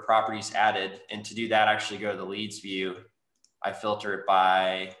number of properties added. And to do that, I actually go to the leads view. I filter it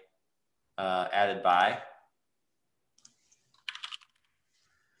by added by.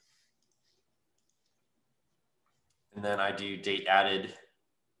 And then I do date added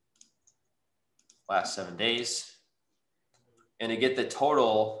last 7 days. And to get the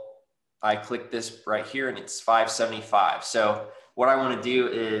total, I click this right here and it's 575. So what I want to do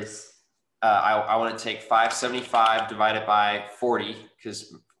is I want to take 575 divided by 40,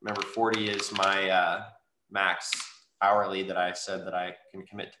 because remember 40 is my max hourly that I said that I can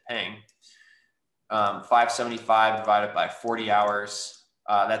commit to paying. 575 divided by 40 hours,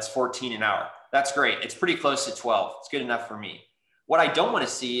 that's 14 an hour. That's great. It's pretty close to 12. It's good enough for me. What I don't want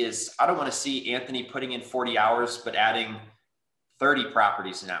to see is, I don't want to see Anthony putting in 40 hours, but adding 30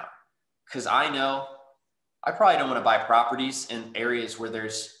 properties an hour. Because I know I probably don't want to buy properties in areas where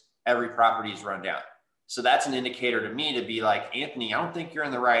every property is run down. So that's an indicator to me to be like, Anthony, I don't think you're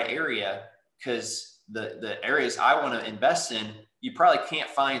in the right area, because the areas I want to invest in, you probably can't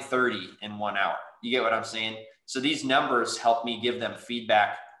find 30 in 1 hour. You get what I'm saying? So these numbers help me give them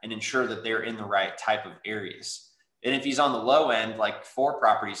feedback and ensure that they're in the right type of areas. And if he's on the low end, like 4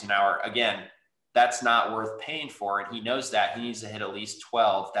 properties an hour, again, that's not worth paying for. And he knows that he needs to hit at least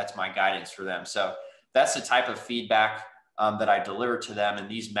 12. That's my guidance for them. So that's the type of feedback that I deliver to them. And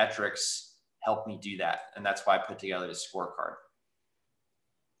these metrics help me do that. And that's why I put together this scorecard.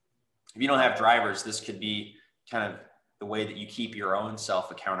 If you don't have drivers, this could be kind of the way that you keep your own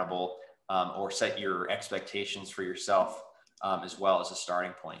self accountable, or set your expectations for yourself, as well as a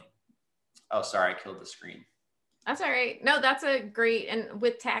starting point. Oh, sorry, I killed the screen. That's all right. No, that's a great, and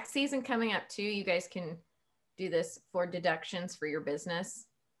with tax season coming up too, you guys can do this for deductions for your business.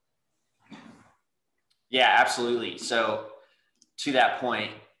 Yeah, absolutely. So to that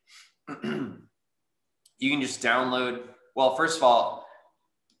point, you can just download, well, first of all,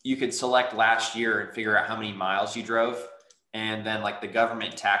 you could select last year and figure out how many miles you drove. And then like the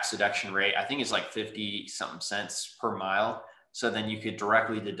government tax deduction rate, I think is like 50 something cents per mile. So then you could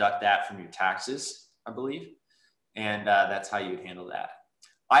directly deduct that from your taxes, I believe. And that's how you would handle that.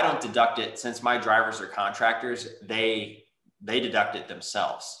 I don't deduct it, since my drivers are contractors, they deduct it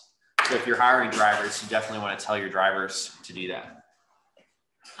themselves. So if you're hiring drivers, you definitely want to tell your drivers to do that.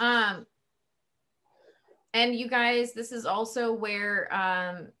 And you guys, this is also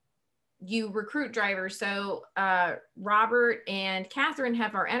where you recruit drivers. So Robert and Catherine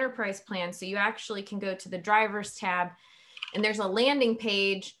have our enterprise plan. So you actually can go to the drivers tab, and there's a landing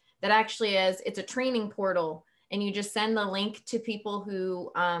page that actually it's a training portal. And you just send the link to people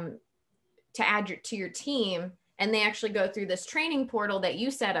who, to add to your team. And they actually go through this training portal that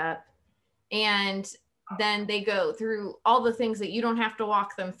you set up. And then they go through all the things that you don't have to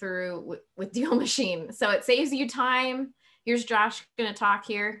walk them through with DealMachine. So it saves you time. Here's Josh going to talk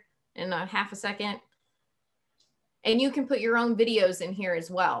here in a half a second. And you can put your own videos in here as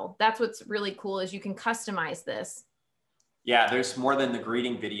well. That's what's really cool, is you can customize this. Yeah, there's more than the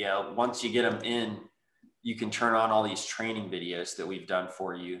greeting video. Once you get them in, you can turn on all these training videos that we've done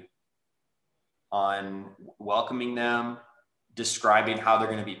for you on welcoming them, describing how they're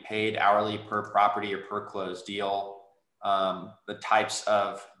going to be paid hourly per property or per closed deal, the types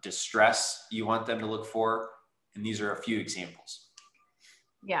of distress you want them to look for. And these are a few examples.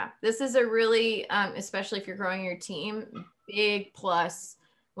 Yeah, this is a really, especially if you're growing your team, big plus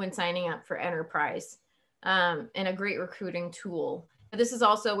when signing up for enterprise, and a great recruiting tool. But this is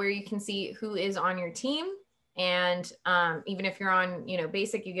also where you can see who is on your team. And even if you're on,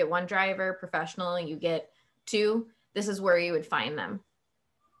 basic, you get 1 driver, professional, you get 2. This is where you would find them.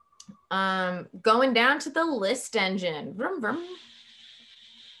 Going down to the list engine. Vroom, vroom.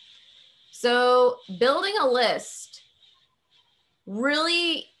 So building a list,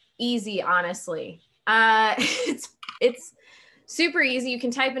 really easy, honestly. It's super easy. You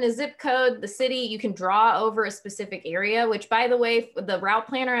can type in a zip code, the city, you can draw over a specific area, which, by the way, the route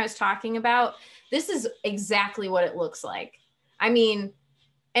planner I was talking about, this is exactly what it looks like. I mean,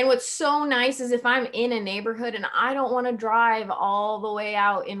 and what's so nice is if I'm in a neighborhood and I don't want to drive all the way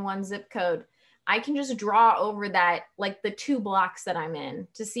out in 1 zip code, I can just draw over that, like the 2 blocks that I'm in,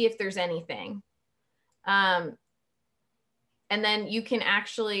 to see if there's anything. And then you can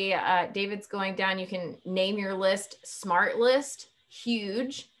actually, David's going down, you can name your list, smart list,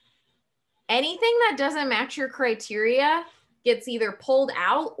 huge. Anything that doesn't match your criteria gets either pulled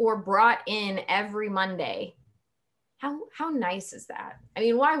out or brought in every Monday. How nice is that? I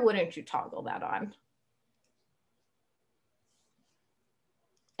mean, why wouldn't you toggle that on?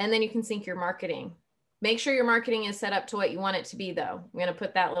 And then you can sync your marketing. Make sure your marketing is set up to what you want it to be, though. I'm going to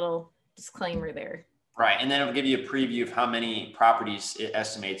put that little disclaimer there. Right. And then it'll give you a preview of how many properties it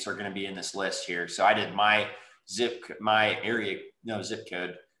estimates are going to be in this list here. So I did my zip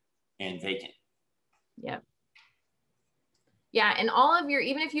code and vacant. Yep. Yeah. And all of your,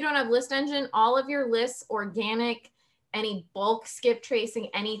 even if you don't have list engine, all of your lists, organic any bulk skip tracing,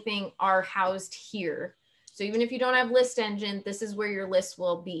 anything are housed here. So even if you don't have list engine, this is where your list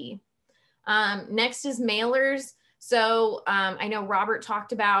will be. Next is mailers. So I know Robert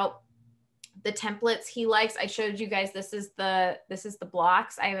talked about the templates he likes. I showed you guys, this is the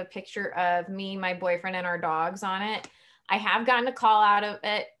blocks. I have a picture of me, my boyfriend, and our dogs on it. I have gotten a call out of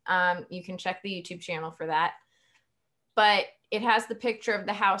it. You can check the YouTube channel for that. But it has the picture of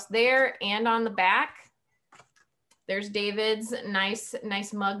the house there, and on the back, there's David's nice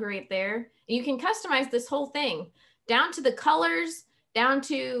mug right there. You can customize this whole thing down to the colors, down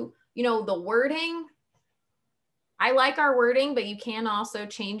to, you know, the wording. I like our wording, but you can also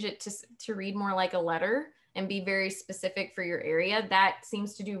change it to read more like a letter and be very specific for your area. That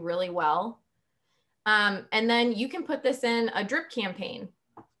seems to do really well. And then you can put this in a drip campaign,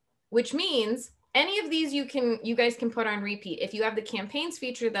 which means any of these you guys can put on repeat. If you have the campaigns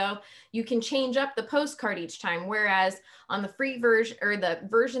feature though, you can change up the postcard each time. Whereas on the free version, or the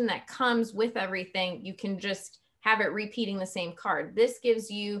version that comes with everything, you can just have it repeating the same card. This gives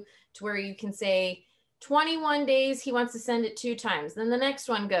you to where you can say 21 days, he wants to send it 2 times. Then the next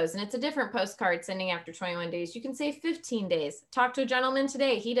one goes and it's a different postcard sending after 21 days. You can say 15 days. Talk to a gentleman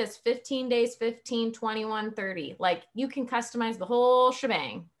today. He does 15 days, 15, 21, 30. Like, you can customize the whole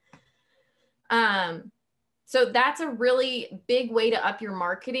shebang. So that's a really big way to up your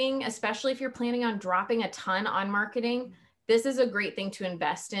marketing, especially if you're planning on dropping a ton on marketing. This is a great thing to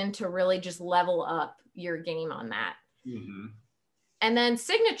invest in to really just level up your game on that. Mm-hmm. And then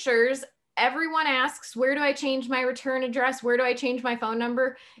signatures. Everyone asks, where do I change my return address? Where do I change my phone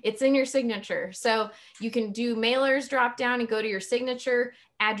number? It's in your signature. So you can do mailers, drop down and go to your signature,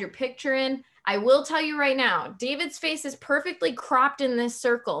 add your picture in. I will tell you right now, David's face is perfectly cropped in this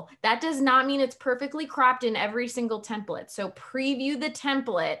circle. That does not mean it's perfectly cropped in every single template. So preview the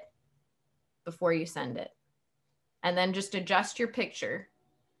template before you send it. And then just adjust your picture.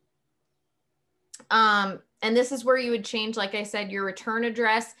 And this is where you would change, like I said, your return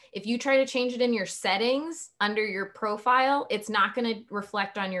address. If you try to change it in your settings under your profile, it's not going to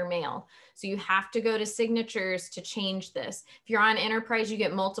reflect on your mail. So you have to go to signatures to change this. If you're on enterprise, you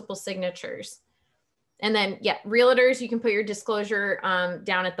get multiple signatures. And then, yeah, realtors, you can put your disclosure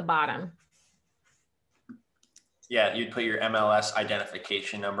down at the bottom. Yeah, you'd put your MLS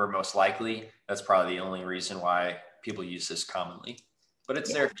identification number most likely. That's probably the only reason why people use this commonly, but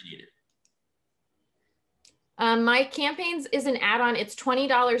it's there if you need it. My campaigns is an add-on. It's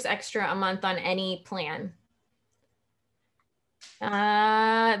 $20 extra a month on any plan.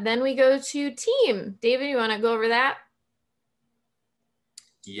 Then we go to team. David, you want to go over that?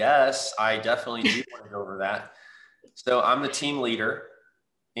 Yes, I definitely do want to go over that. So I'm the team leader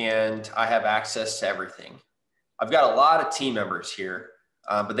and I have access to everything. I've got a lot of team members here,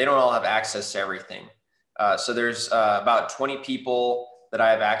 but they don't all have access to everything. So there's about 20 people that I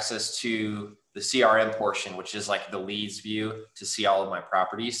have access to the CRM portion, which is like the leads view to see all of my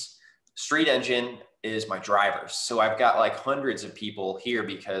properties. Street Engine is my drivers. So I've got like hundreds of people here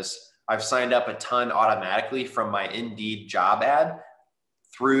because I've signed up a ton automatically from my Indeed job ad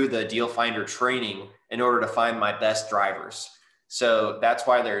through the Deal Finder training in order to find my best drivers. So that's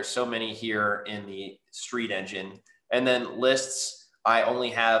why there's so many here in the Street Engine. And then lists, I only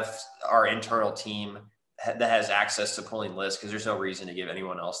have our internal team that has access to pulling lists because there's no reason to give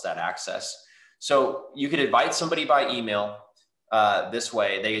anyone else that access. So you could invite somebody by email this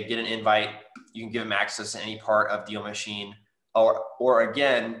way. They could get an invite. You can give them access to any part of DealMachine. Or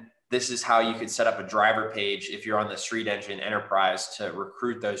again, this is how you could set up a driver page if you're on the Street Engine Enterprise to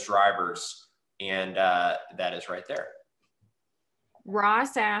recruit those drivers. And that is right there.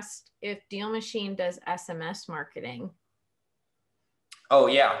 Ross asked if DealMachine does SMS marketing. Oh,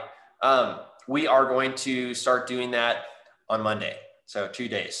 yeah. We are going to start doing that on Monday. So 2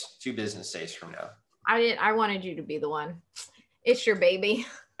 business days from now. I wanted you to be the one. It's your baby.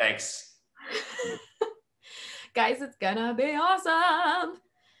 Thanks. Guys, it's gonna be awesome.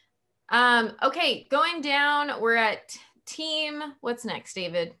 Okay, going down, we're at team. What's next,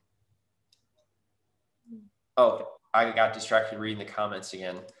 David? Oh, I got distracted reading the comments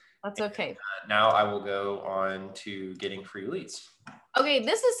again. That's okay. Now I will go on to getting free leads. Okay,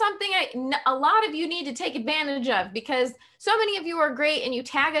 this is something a lot of you need to take advantage of because so many of you are great and you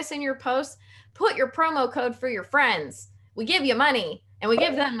tag us in your posts. Put your promo code for your friends. We give you money and we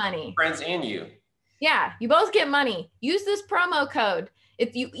give them money. Friends and you. Yeah, you both get money. Use this promo code.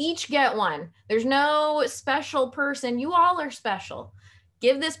 If you each get one, there's no special person. You all are special.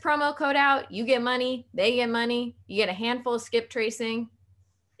 Give this promo code out. You get money. They get money. You get a handful of skip tracing.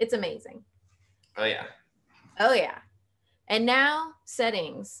 It's amazing. Oh, yeah. Oh, yeah. And now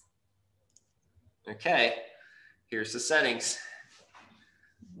settings. Okay. Here's the settings.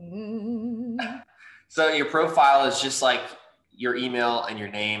 So your profile is just like your email and your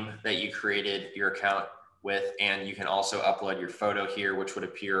name that you created your account with, and you can also upload your photo here, which would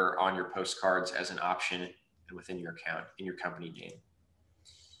appear on your postcards as an option and within your account in your company name.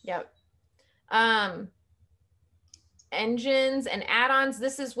 Yep. Engines and add-ons.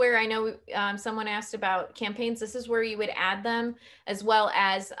 This is where I know someone asked about campaigns. This is where you would add them, as well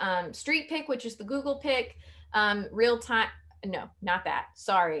as Street Pick, which is the Google pick, real time. No, not that.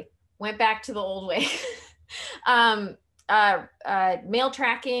 Sorry. Went back to the old way. Mail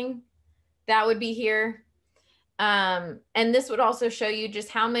tracking, that would be here. And this would also show you just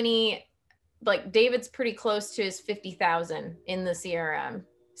how many, like David's pretty close to his 50,000 in the CRM.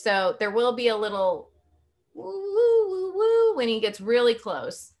 So there will be a little woo, woo, woo, woo when he gets really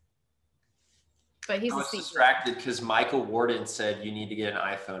close. But he's I was distracted because Michael Warden said you need to get an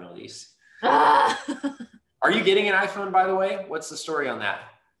iPhone, Elise. Are you getting an iPhone, by the way? What's the story on that?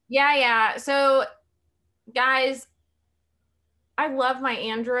 Yeah. So guys, I love my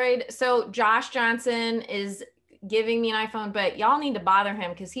Android. So Josh Johnson is giving me an iPhone, but y'all need to bother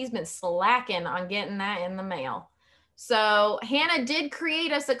him because he's been slacking on getting that in the mail. So Hannah did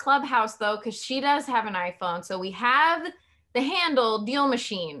create us a Clubhouse though, because she does have an iPhone. So we have the handle Deal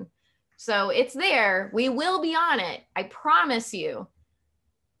Machine. So it's there. We will be on it. I promise you.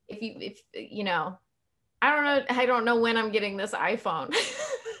 If you know, I don't know when I'm getting this iPhone.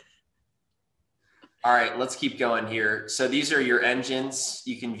 All right, let's keep going here. So these are your engines.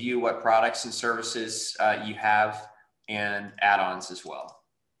 You can view what products and services you have and add-ons as well.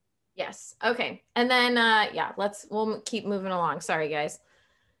 Yes. Okay. And then, yeah, we'll keep moving along. Sorry, guys.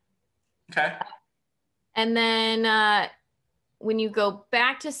 Okay. And then when you go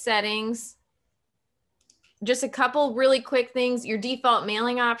back to settings, just a couple really quick things. Your default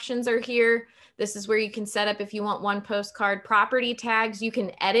mailing options are here. This is where you can set up if you want one postcard. Property tags, you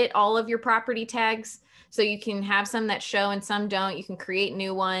can edit all of your property tags. So you can have some that show and some don't. You can create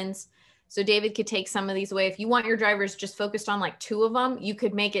new ones. So David could take some of these away. If you want your drivers just focused on like 2 of them, you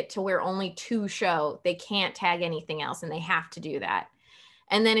could make it to where only 2 show. They can't tag anything else and they have to do that.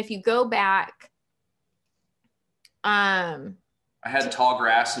 And then if you go back, I had tall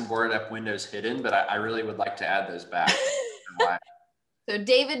grass and boarded up windows hidden, but I really would like to add those back. So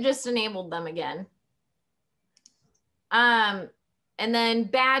David just enabled them again. And then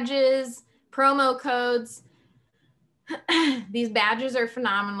badges, promo codes. These badges are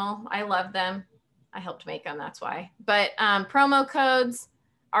phenomenal. I love them. I helped make them, that's why. But promo codes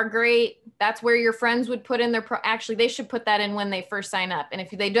are great. That's where your friends would put in their, actually they should put that in when they first sign up. And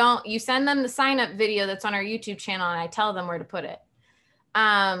if they don't, you send them the sign up video that's on our YouTube channel and I tell them where to put it.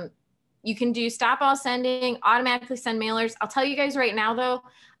 You can do stop all sending, automatically send mailers. I'll tell you guys right now though,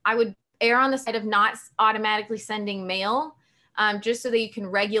 I would err on the side of not automatically sending mail, just so that you can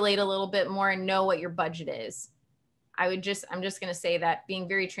regulate a little bit more and know what your budget is. I'm just going to say that, being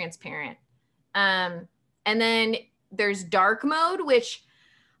very transparent. And then there's dark mode, which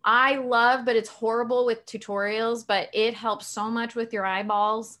I love, but it's horrible with tutorials, but it helps so much with your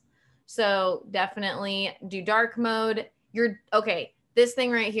eyeballs. So definitely do dark mode. Okay. This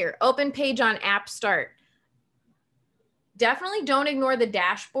thing right here, open page on app start. Definitely don't ignore the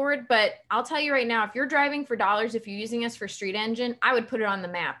dashboard, but I'll tell you right now, if you're driving for dollars, if you're using us for Street Engine, I would put it on the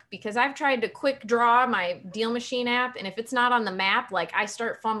map, because I've tried to quick draw my Deal Machine app, and if it's not on the map, like I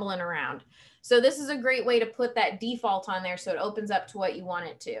start fumbling around. So this is a great way to put that default on there so it opens up to what you want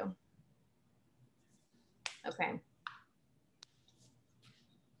it to. Okay.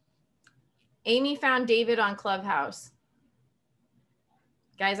 Amy found David on Clubhouse.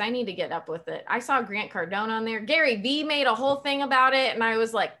 Guys, I need to get up with it. I saw Grant Cardone on there. Gary V made a whole thing about it, and I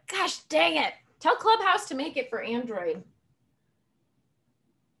was like, gosh, dang it. Tell Clubhouse to make it for Android.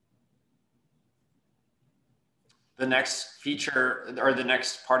 The next feature, or the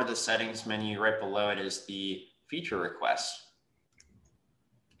next part of the settings menu right below it, is the feature requests.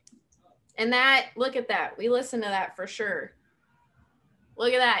 And that, look at that. We listen to that for sure.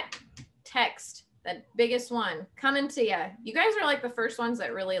 Look at that text. That biggest one coming to you. You guys are like the first ones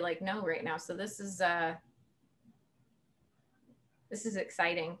that really like know right now. So this is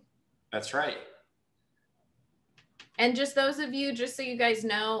exciting. That's right. And just those of you, just so you guys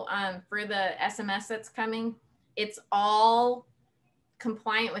know, for the SMS that's coming, it's all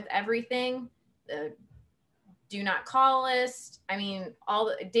compliant with everything. The do not call list. I mean,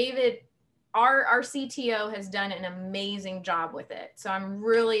 David, our CTO has done an amazing job with it. So I'm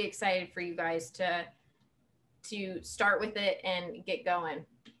really excited for you guys to start with it and get going.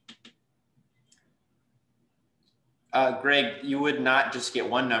 Greg, you would not just get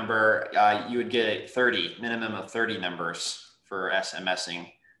one number. You would get 30, minimum of 30 numbers for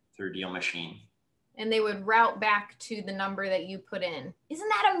SMSing through DealMachine. And they would route back to the number that you put in. Isn't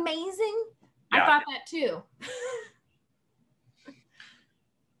that amazing? Yeah. I thought that too.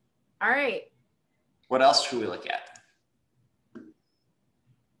 All right. What else should we look at?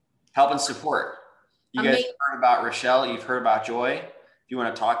 Help and support. You guys heard about Rochelle. You've heard about Joy. If you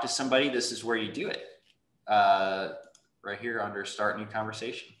want to talk to somebody, this is where you do it. Right here under Start New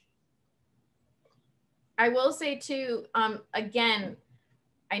Conversation. I will say too, again,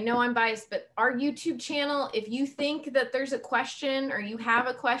 I know I'm biased, but our YouTube channel, if you think that there's a question or you have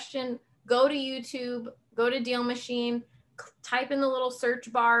a question, go to YouTube, go to DealMachine, type in the little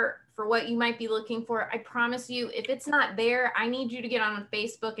search bar for what you might be looking for. I promise you, if it's not there, I need you to get on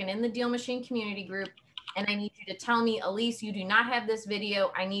Facebook and in the DealMachine community group, and I need you to tell me, Elise, you do not have this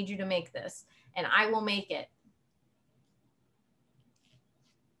video. I need you to make this, and I will make it.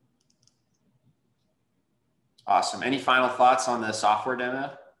 Awesome. Any final thoughts on the software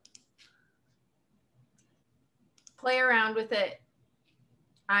demo? Play around with it.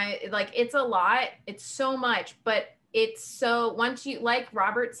 It's a lot. It's so much, but it's so, once you, like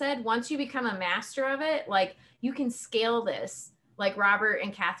Robert said, once you become a master of it, like you can scale this like Robert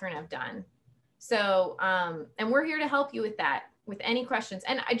and Catherine have done. So, and we're here to help you with that, with any questions.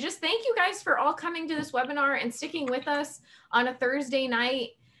 And I just thank you guys for all coming to this webinar and sticking with us on a Thursday night.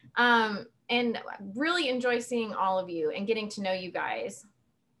 And really enjoy seeing all of you and getting to know you guys.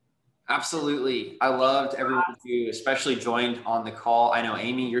 Absolutely. I loved everyone who especially joined on the call. I know,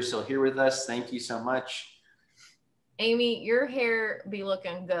 Amy, you're still here with us. Thank you so much. Amy, your hair be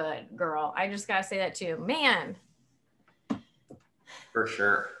looking good, girl. I just got to say that too. Man. For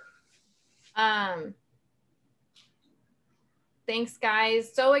sure. Thanks,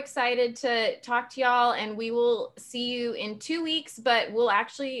 guys. So excited to talk to y'all, and we will see you in 2 weeks, but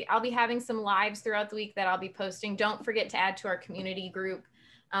I'll be having some lives throughout the week that I'll be posting. Don't forget to add to our community group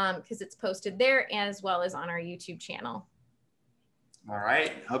because it's posted there as well as on our YouTube channel. All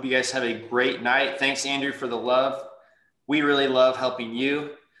right. Hope you guys have a great night. Thanks, Andrew, for the love. We really love helping you,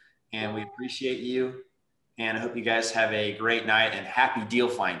 and we appreciate you. And I hope you guys have a great night and happy deal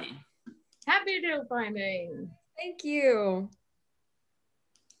finding. Happy deal finding. Thank you.